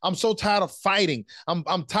 Like, I'm so tired of fighting.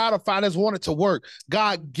 I'm tired of fighting. I just want it to work.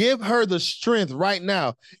 God, give her the strength right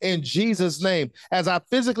now in Jesus' name. As I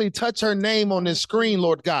physically touch her name on this screen,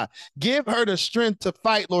 Lord God, give her the strength to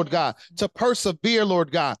fight, Lord God, to persevere,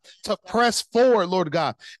 Lord God, to press forward, Lord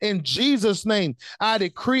God. In Jesus' name, I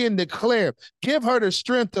decree and declare, give her the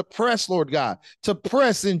strength to press, Lord God, to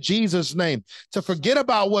press in Jesus' name, to forget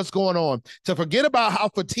about what's going on, to forget about how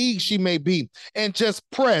fatigued she may be, and just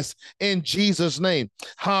press in Jesus' name.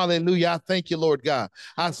 Hallelujah. I thank you, Lord God.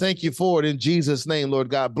 I thank you for it in Jesus' name, Lord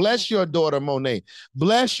God. Bless your daughter, Monet.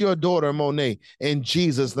 Bless your daughter, Monet, in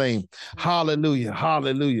Jesus' name. Hallelujah.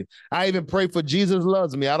 Hallelujah. I even pray for Jesus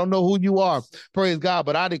Loves Me. I don't know who you are, praise God,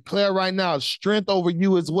 but I declare right now strength over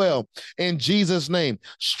you as well in Jesus' name.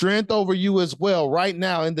 Strength over you as well right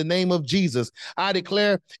now in the name of Jesus. I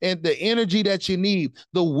declare and the energy that you need,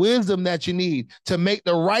 the wisdom that you need to make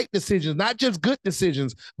the right decisions, not just good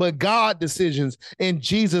decisions, but God decisions. In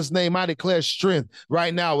Jesus' name, I declare strength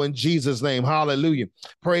right now in Jesus' name. Hallelujah.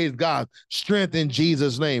 Praise God. Strength in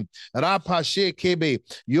Jesus' name. Rapashe kebe,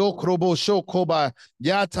 yo krobo shokoba,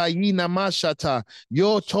 yatayina mashata,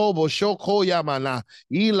 yo tobo shoko yamana,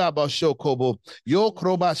 ilaba shokobo, yo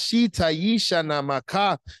krobashita yisha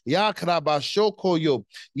namaka, yakraba shoko yo,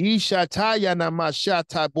 ishataya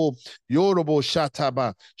namashatabo, yorobo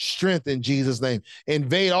shataba. Strength in Jesus' name.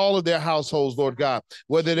 Invade all of their households, Lord God,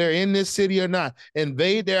 whether they're in this city or not.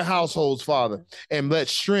 Invade their households, Father, and let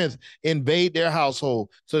strength invade their household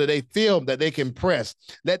so that they feel that they can press.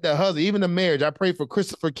 Let the husband, even the marriage, I pray for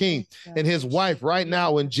Christopher King and his wife right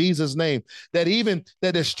now in Jesus' name, that even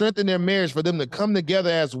that is strengthen their marriage for them to come together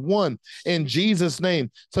as one in Jesus' name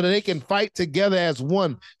so that they can fight together as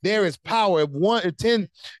one. There is power.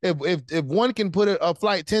 If one can put a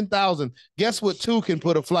flight 10,000, guess what? Two can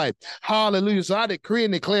put a flight. Hallelujah. So I decree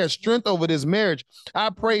and declare strength over this marriage. I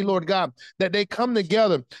pray, Lord God, that they come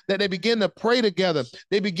together, that they begin to pray together.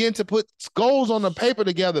 They begin to put goals on the paper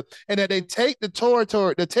together, and that they take the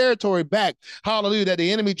territory back. Hallelujah. That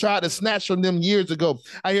the enemy tried to snatch from them years ago.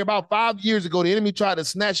 I hear about 5 years ago, the enemy tried to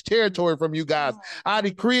snatch territory from you guys. I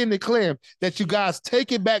decree and declare that you guys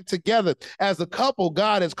take it back together as a couple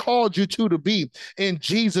God has called you to be in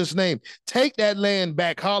Jesus' name. Take that land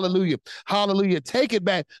back. Hallelujah. Hallelujah. Take it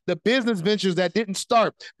back. The business ventures that didn't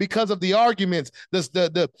start because of the arguments,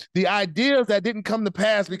 the ideas that didn't come to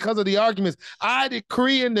pass because of the arguments. I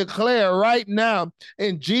decree and declare right now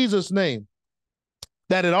in Jesus' name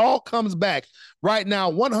that it all comes back right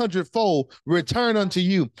now, 100-fold return unto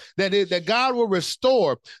you, that God will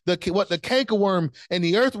restore what the cankerworm and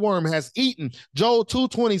the earthworm has eaten. Joel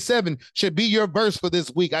 2:27 should be your verse for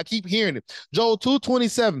this week. I keep hearing it. Joel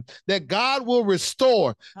 2:27, that God will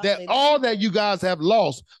restore that all that you guys have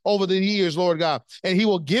lost over the years, Lord God, and he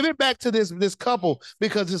will give it back to this couple,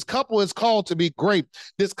 because this couple is called to be great.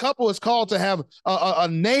 This couple is called to have a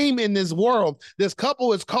name in this world. This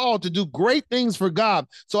couple is called to do great things for God. God.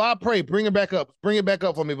 So I pray, bring it back up. Bring it back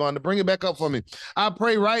up for me, Vonda. Bring it back up for me. I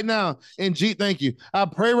pray right now thank you. I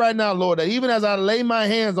pray right now, Lord, that even as I lay my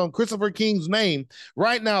hands on Christopher King's name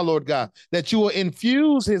right now, Lord God, that you will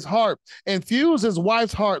infuse his heart, infuse his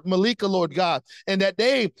wife's heart, Malika, Lord God, and that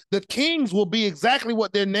the kings will be exactly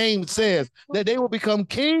what their name says, that they will become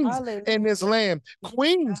kings in this land,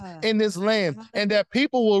 queens in this land, and that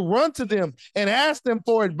people will run to them and ask them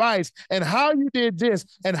for advice and how you did this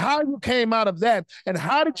and how you came out of that and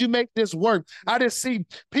how did you make this work. I just see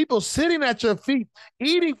people sitting at your feet,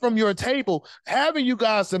 eating from your table, having you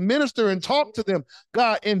guys to minister and talk to them.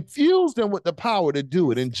 God, infuse them with the power to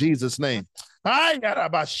do it in Jesus' name. Infuse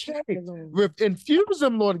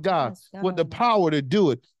them, Lord God, with the power to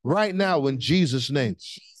do it right now in Jesus' name.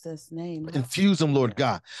 Name. Infuse them, Lord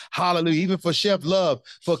God. Hallelujah. Even for Chef Love,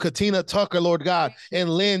 for Katina Tucker, Lord God, and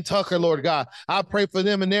Lynn Tucker, Lord God. I pray for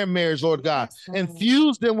them and their marriage, Lord God.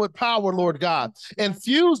 Infuse them with power, Lord God.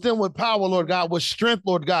 Infuse them with power, Lord God, with strength,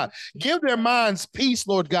 Lord God. Give their minds peace,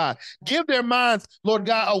 Lord God. Give their minds, Lord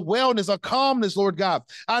God, a wellness, a calmness, Lord God.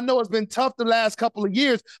 I know it's been tough the last couple of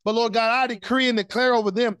years, but Lord God, I decree and declare over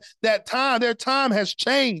them that their time has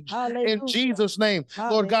changed in Jesus' name.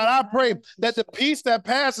 Lord God, I pray that the peace that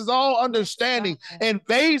passes all understanding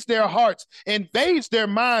invades their hearts, invades their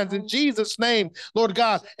minds in Jesus' name, Lord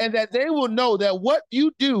God, and that they will know that what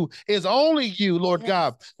you do is only you, Lord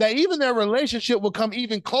God, that even their relationship will come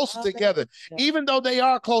even closer together, even though they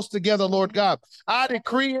are close together, Lord God. I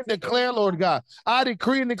decree and declare, Lord God, I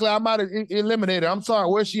decree and declare, I might have eliminated her. I'm sorry,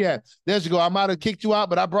 where's she at? There you go. I might have kicked you out,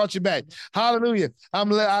 but I brought you back. Hallelujah.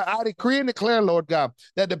 I decree and declare, Lord God,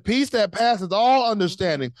 that the peace that passes all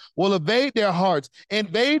understanding will evade their hearts,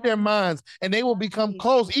 invade their minds, and they will become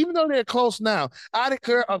close. Even though they're close now, I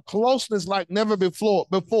declare a closeness like never before.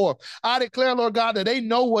 I declare, Lord God, that they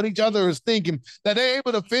know what each other is thinking, that they're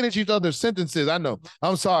able to finish each other's sentences. I know.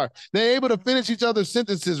 I'm sorry. They're able to finish each other's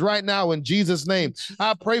sentences right now in Jesus' name.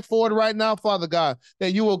 I pray for it right now, Father God,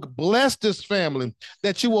 that you will bless this family,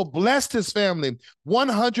 that you will bless this family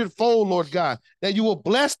 100-fold, Lord God, that you will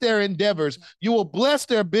bless their endeavors, you will bless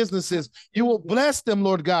their businesses, you will bless them,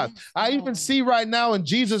 Lord God. I even see right now in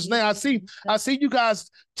Jesus' name, I see you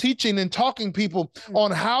guys teaching and talking people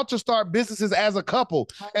on how to start businesses as a couple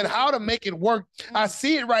and how to make it work. I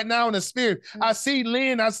see it right now in the spirit. I see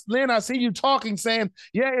Lynn, I see you talking, saying,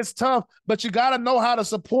 yeah, it's tough, but you got to know how to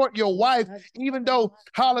support your wife, even though,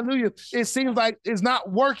 hallelujah, it seems like it's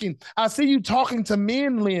not working. I see you talking to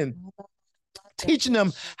men, Lynn, teaching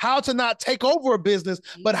them how to not take over a business,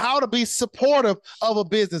 but how to be supportive of a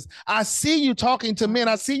business. I see you talking to men.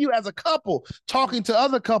 I see you as a couple talking to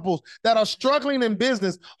other couples that are struggling in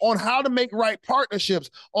business on how to make right partnerships,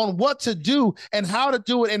 on what to do and how to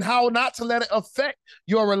do it and how not to let it affect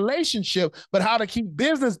your relationship, but how to keep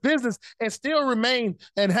business and still remain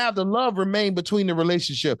and have the love remain between the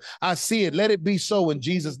relationship. I see it. Let it be so in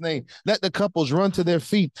Jesus' name. Let the couples run to their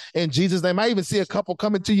feet in Jesus' name. I even see a couple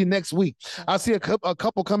coming to you next week. I see a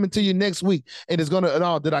couple coming to you next week, and it's gonna.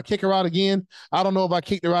 Oh, did I kick her out again? I don't know if I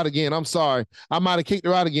kicked her out again. I'm sorry. I might have kicked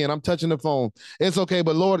her out again. I'm touching the phone. It's okay,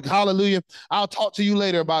 but Lord, hallelujah. I'll talk to you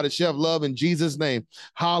later about it, Chef Love, in Jesus' name.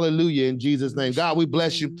 Hallelujah, in Jesus' name. God, we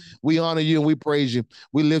bless you. We honor you and we praise you.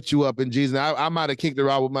 We lift you up in Jesus' name. I might have kicked her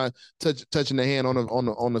out with my touching the hand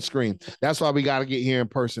on the screen. That's why we got to get here in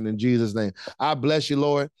person in Jesus' name. I bless you,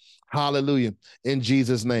 Lord. Hallelujah. In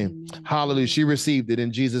Jesus' name. Amen. Hallelujah. She received it in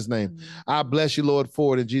Jesus' name. Amen. I bless you, Lord,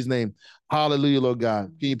 for it in Jesus' name. Hallelujah, Lord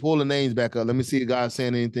God. Can you pull the names back up? Let me see if God's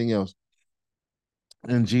saying anything else.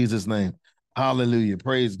 In Jesus' name. Hallelujah.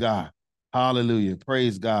 Praise God. Hallelujah.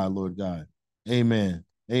 Praise God, Lord God. Amen.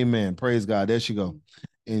 Amen. Praise God. There she go.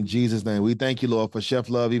 In Jesus' name. We thank you, Lord, for Chef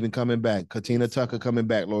Love even coming back. Katina Tucker coming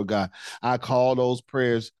back, Lord God. I call those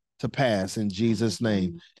prayers to pass in Jesus'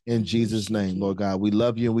 name. In Jesus' name, Lord God. We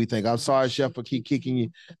love you and we thank. I'm sorry, Chef, for keep kicking you.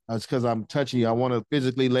 It's because I'm touching you. I want to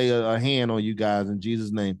physically lay a hand on you guys in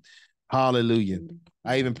Jesus' name. Hallelujah.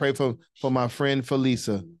 I even pray for my friend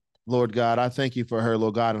Felisa. Lord God, I thank you for her,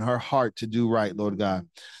 Lord God, and her heart to do right, Lord God.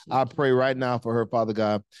 I pray right now for her, Father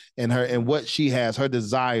God, and what she has, her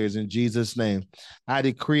desires in Jesus' name. I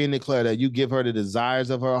decree and declare that you give her the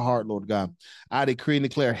desires of her heart, Lord God. I decree and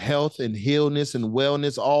declare health and healness and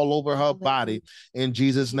wellness all over her body in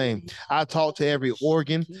Jesus' name. I talk to every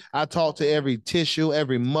organ. I talk to every tissue,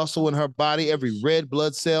 every muscle in her body, every red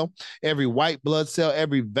blood cell, every white blood cell,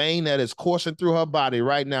 every vein that is coursing through her body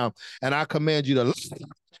right now. And I command you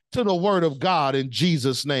to the word of God in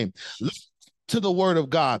Jesus' name. to the word of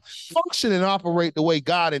God. Function and operate the way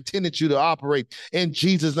God intended you to operate in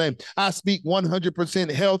Jesus' name. I speak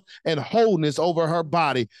 100% health and wholeness over her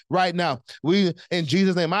body right now. In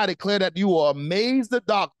Jesus' name, I declare that you will amaze the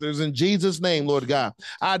doctors in Jesus' name, Lord God.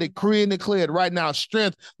 I decree and declare it right now,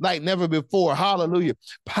 strength like never before. Hallelujah.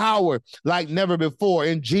 Power like never before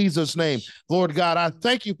in Jesus' name. Lord God, I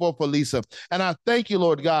thank you for Felisa. And I thank you,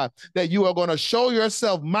 Lord God, that you are going to show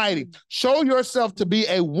yourself mighty, show yourself to be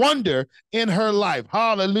a wonder in her life.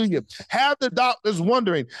 Hallelujah. Have the doctors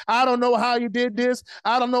wondering, I don't know how you did this.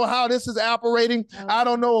 I don't know how this is operating. I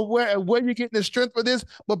don't know where you're getting the strength for this,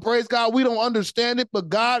 but praise God, we don't understand it, but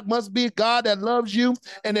God must be a God that loves you,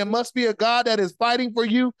 and there must be a God that is fighting for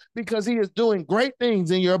you because he is doing great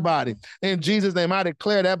things in your body. In Jesus' name, I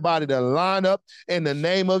declare that body to line up in the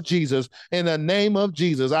name of Jesus. In the name of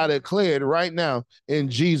Jesus, I declare it right now in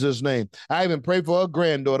Jesus' name. I even pray for her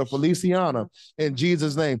granddaughter, Feliciana, in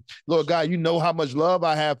Jesus' name. Lord God, you know how much love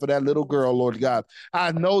I have for that little girl, Lord God.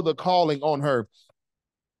 I know the calling on her.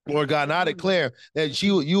 Lord God, and I declare that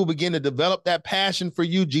you will begin to develop that passion for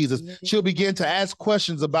you, Jesus. She'll begin to ask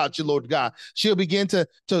questions about you, Lord God. She'll begin to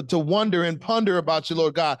wonder and ponder about you,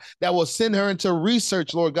 Lord God. That will send her into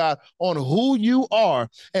research, Lord God, on who you are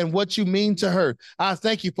and what you mean to her. I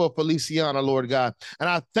thank you for Feliciana, Lord God. And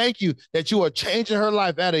I thank you that you are changing her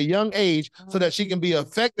life at a young age so that she can be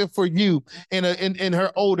effective for you in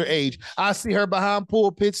her older age. I see her behind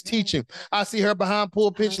pulpits teaching. I see her behind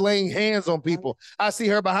pulpits laying hands on people. I see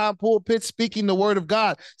her behind pulpit speaking the word of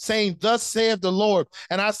God, saying, thus saith the Lord.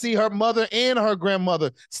 And I see her mother and her grandmother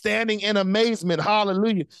standing in amazement.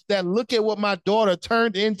 Hallelujah. That look at what my daughter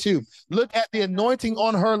turned into. Look at the anointing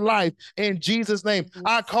on her life in Jesus' name.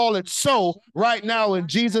 I call it so right now in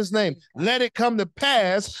Jesus' name. Let it come to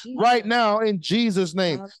pass right now in Jesus'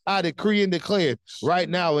 name. I decree and declare it right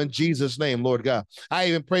now in Jesus' name, Lord God. I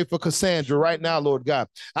even pray for Cassandra right now, Lord God.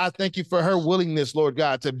 I thank you for her willingness, Lord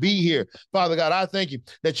God, to be here. Father God, I thank you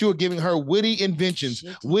that you are giving her witty inventions,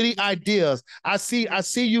 witty ideas. I see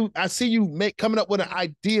you coming up with an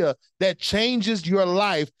idea that changes your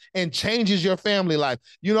life and changes your family life.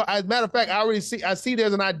 You know, as a matter of fact, I see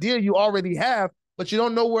there's an idea you already have, but you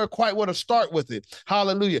don't know where to start with it.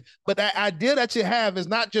 Hallelujah. But that idea that you have is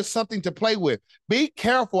not just something to play with. Be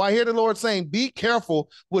careful. I hear the Lord saying, be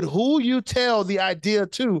careful with who you tell the idea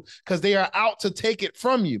to, because they are out to take it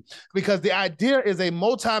from you. Because the idea is a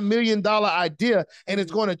multi-million-dollar idea, and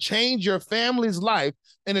it's going to change your family's life,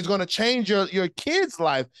 and it's going to change your kids'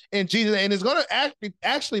 life in Jesus, and it's going to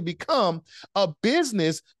actually become a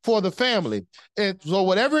business for the family. And so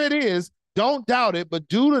whatever it is, don't doubt it, but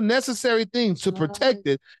do the necessary things to protect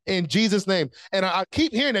it in Jesus' name. And I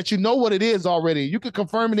keep hearing that you know what it is already. You can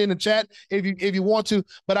confirm it in the chat if you want to,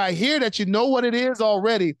 but I hear that you know what it is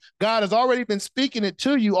already. God has already been speaking it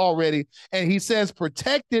to you already, and he says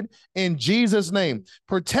protect it in Jesus' name.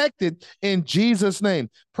 Protect it in Jesus' name.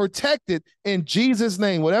 Protect it in Jesus'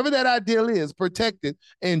 name. Whatever that ideal is, protect it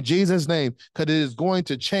in Jesus' name, because it is going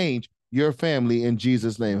to change your family in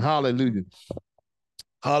Jesus' name. Hallelujah.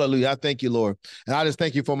 Hallelujah. I thank you, Lord. And I just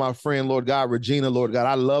thank you for my friend, Lord God, Regina, Lord God.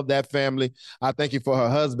 I love that family. I thank you for her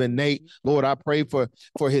husband, Nate. Lord, I pray for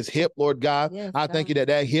his hip, Lord God. Yes, I thank you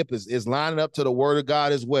that hip is lining up to the word of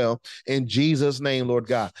God as well. In Jesus' name, Lord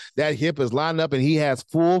God. That hip is lining up and he has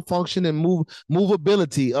full function and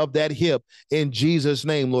movability of that hip in Jesus'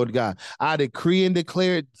 name, Lord God. I decree and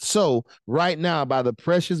declare it so right now by the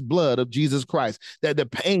precious blood of Jesus Christ, that the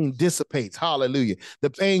pain dissipates. Hallelujah.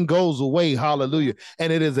 The pain goes away. Hallelujah.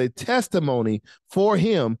 And it is a testimony for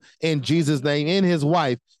him in Jesus' name, in his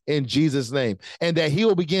wife in Jesus' name, and that he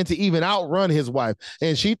will begin to even outrun his wife.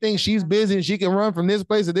 And she thinks she's busy and she can run from this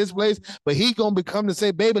place to this place, but he's going to become to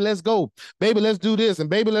say, baby, let's go. Baby, let's do this. And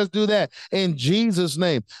baby, let's do that. In Jesus'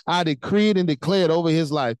 name, I decree it and declare it over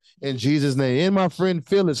his life in Jesus' name. And my friend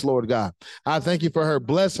Phyllis, Lord God, I thank you for her.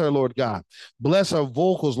 Bless her, Lord God. Bless her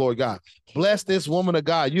vocals, Lord God. Bless this woman of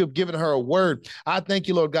God. You have given her a word. I thank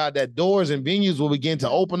you, Lord God, that doors and venues will begin to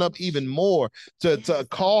open up even more to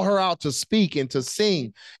call her out to speak and to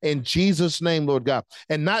sing in Jesus' name, Lord God.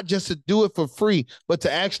 And not just to do it for free, but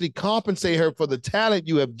to actually compensate her for the talent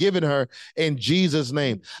you have given her in Jesus'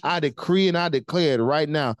 name. I decree and I declare it right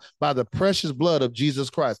now by the precious blood of Jesus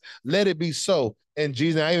Christ. Let it be so. In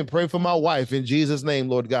Jesus, I even pray for my wife in Jesus' name,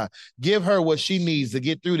 Lord God. Give her what she needs to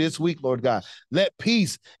get through this week, Lord God. Let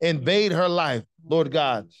peace invade her life, Lord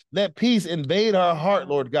God. Let peace invade her heart,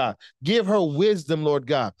 Lord God. Give her wisdom, Lord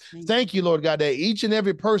God. Thank you, Lord God, that each and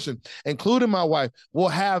every person, including my wife, will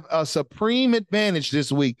have a supreme advantage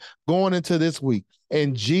this week going into this week.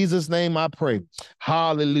 In Jesus' name I pray.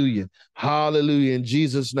 Hallelujah. Hallelujah. In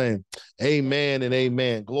Jesus' name. Amen and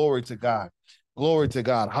amen. Glory to God. Glory to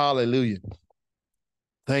God. Hallelujah.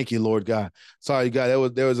 Thank you, Lord God. Sorry,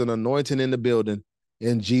 God, there was an anointing in the building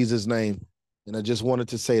in Jesus' name. And I just wanted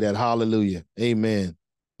to say that. Hallelujah. Amen.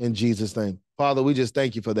 In Jesus' name. Father, we just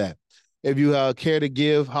thank you for that. If you care to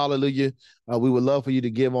give, hallelujah, we would love for you to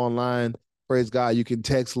give online. Praise God. You can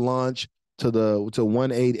text launch to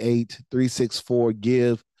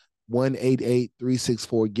 1-888-364-GIVE,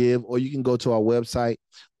 1-888-364-GIVE, or you can go to our website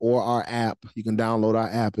or our app. You can download our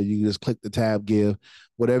app and you can just click the tab give.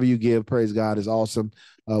 Whatever you give, praise God, is awesome.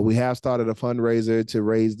 We have started a fundraiser to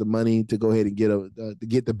raise the money to go ahead and get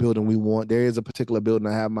the building we want. There is a particular building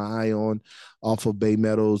I have my eye on off of Bay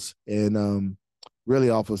Meadows and really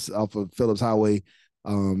off of Phillips Highway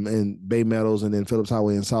and Bay Meadows and then Phillips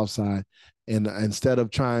Highway and Southside. And instead of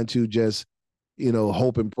trying to just,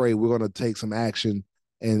 hope and pray, we're going to take some action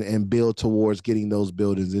and build towards getting those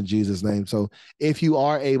buildings in Jesus' name. So if you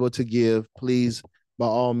are able to give, please, by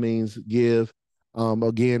all means, give.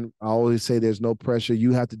 Again, I always say there's no pressure.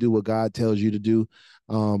 You have to do what God tells you to do,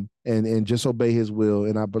 and just obey his will.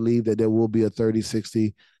 And I believe that there will be a 30,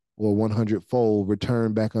 60, or 100-fold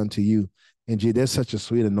return back unto you. And gee, there's such a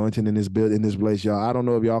sweet anointing in this place, y'all. I don't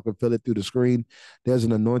know if y'all can feel it through the screen. There's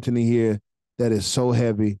an anointing in here that is so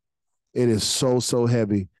heavy. It is so, so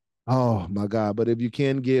heavy. Oh my God. But if you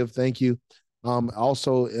can give, thank you.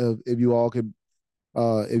 Also, if you all could,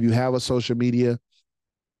 if you have a social media,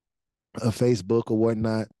 a Facebook or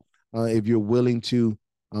whatnot, if you're willing to,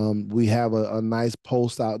 we have a nice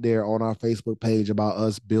post out there on our Facebook page about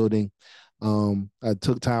us building. I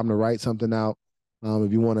took time to write something out.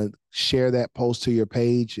 If you want to share that post to your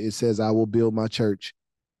page, it says, "I will build my church."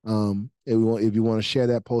 If you want to share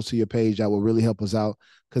that post to your page, that will really help us out,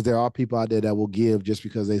 because there are people out there that will give just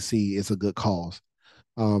because they see it's a good cause.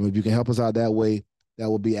 If you can help us out that way, that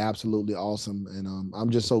would be absolutely awesome. And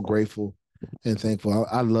I'm just so grateful and thankful.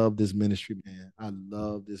 I love this ministry, man. I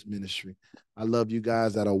love this ministry. I love you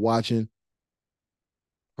guys that are watching.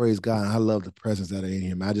 Praise God. I love the presence that are in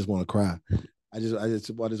here, man. I just want to cry. I just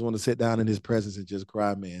want to sit down in his presence and just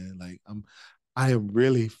cry, man. Like I am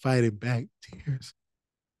really fighting back tears.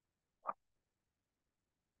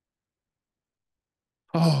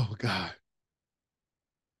 Oh God.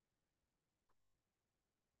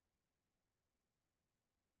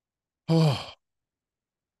 Oh.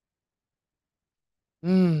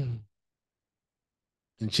 In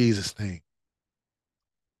Jesus' name.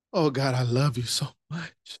 Oh God, I love you so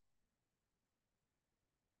much.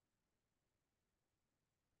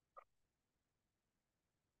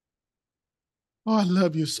 Oh, I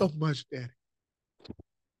love you so much, Daddy.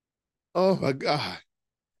 Oh my God.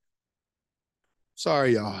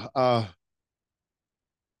 Sorry, y'all.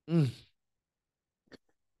 Mm.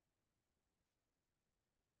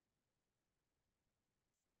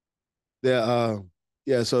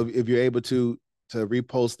 Yeah, so if you're able to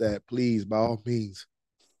repost that, please, by all means.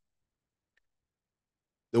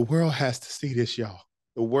 The world has to see this, y'all.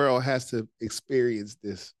 The world has to experience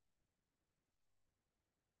this.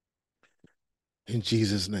 In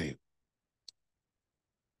Jesus' name.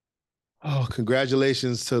 Oh,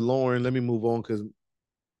 congratulations to Lauren. Let me move on because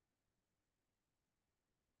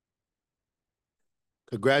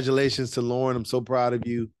congratulations to Lauren. I'm so proud of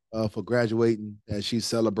you for graduating as she's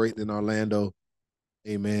celebrating in Orlando.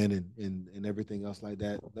 Amen. And everything else like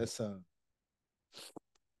that.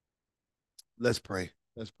 Let's pray.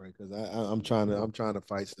 Let's pray, because I'm trying to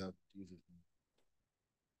fight stuff. Jesus.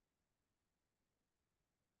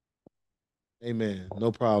 Amen.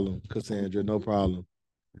 No problem, Cassandra. No problem.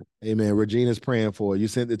 Amen. Regina's praying for you. You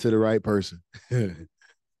sent it to the right person. Yeah,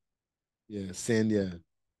 send, yeah.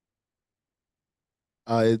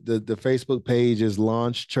 The Facebook page is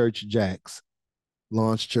Launch Church Jacks.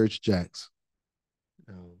 Launch Church Jacks.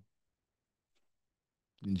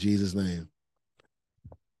 In Jesus' name.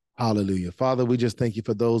 Hallelujah. Father, we just thank you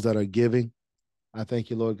for those that are giving. I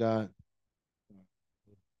thank you, Lord God.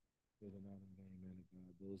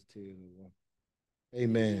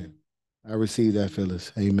 Amen. I receive that,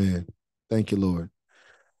 Phyllis. Amen. Thank you, Lord.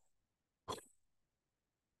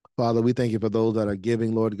 Father, we thank you for those that are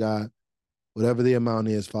giving, Lord God. Whatever the amount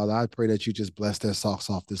is, Father, I pray that you just bless their socks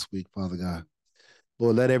off this week, Father God.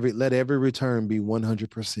 Lord, let every return be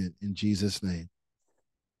 100% in Jesus' name.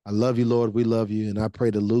 I love you, Lord. We love you. And I pray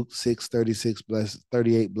the Luke 6:36,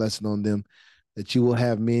 38 blessing on them, that you will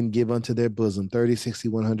have men give unto their bosom 30, 60,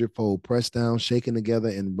 100-fold, pressed down, shaken together,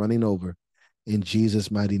 and running over, in Jesus'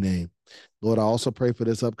 mighty name. Lord, I also pray for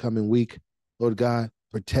this upcoming week, Lord God,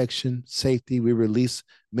 protection, safety. We release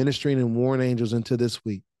ministering and warring angels into this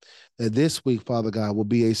week. That this week, Father God, will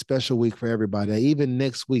be a special week for everybody. That even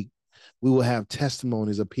next week, We will have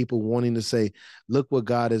testimonies of people wanting to say, look what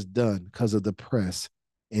God has done because of the press.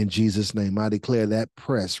 In Jesus' name, I declare that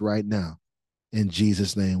press right now. In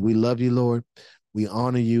Jesus' name, we love you, Lord. We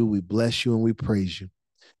honor you. We bless you and we praise you.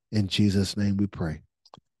 In Jesus' name we pray.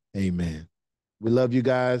 Amen. We love you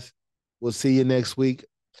guys. We'll see you next week,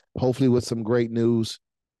 hopefully with some great news,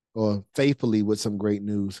 or faithfully with some great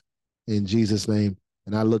news, in Jesus' name.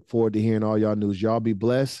 And I look forward to hearing all y'all news. Y'all be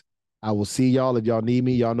blessed. I will see y'all. If y'all need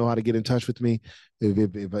me, y'all know how to get in touch with me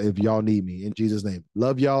if y'all need me, in Jesus' name.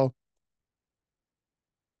 Love y'all.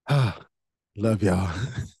 Love y'all.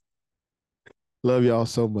 Love y'all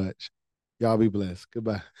so much. Y'all be blessed.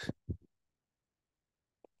 Goodbye.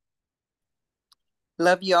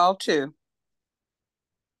 Love you all too.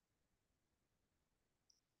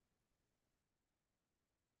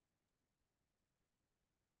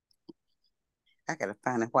 I gotta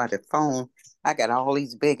find out why the phone, I got all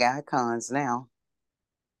these big icons now.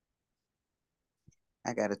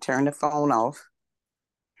 I gotta turn the phone off.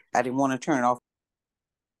 I didn't want to turn it off.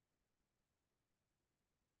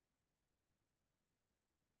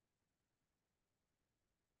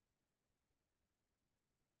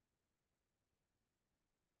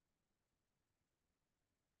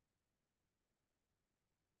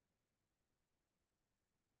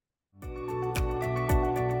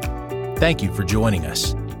 Thank you for joining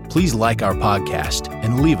us. Please like our podcast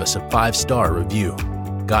and leave us a 5-star review.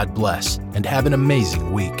 God bless and have an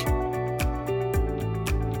amazing week.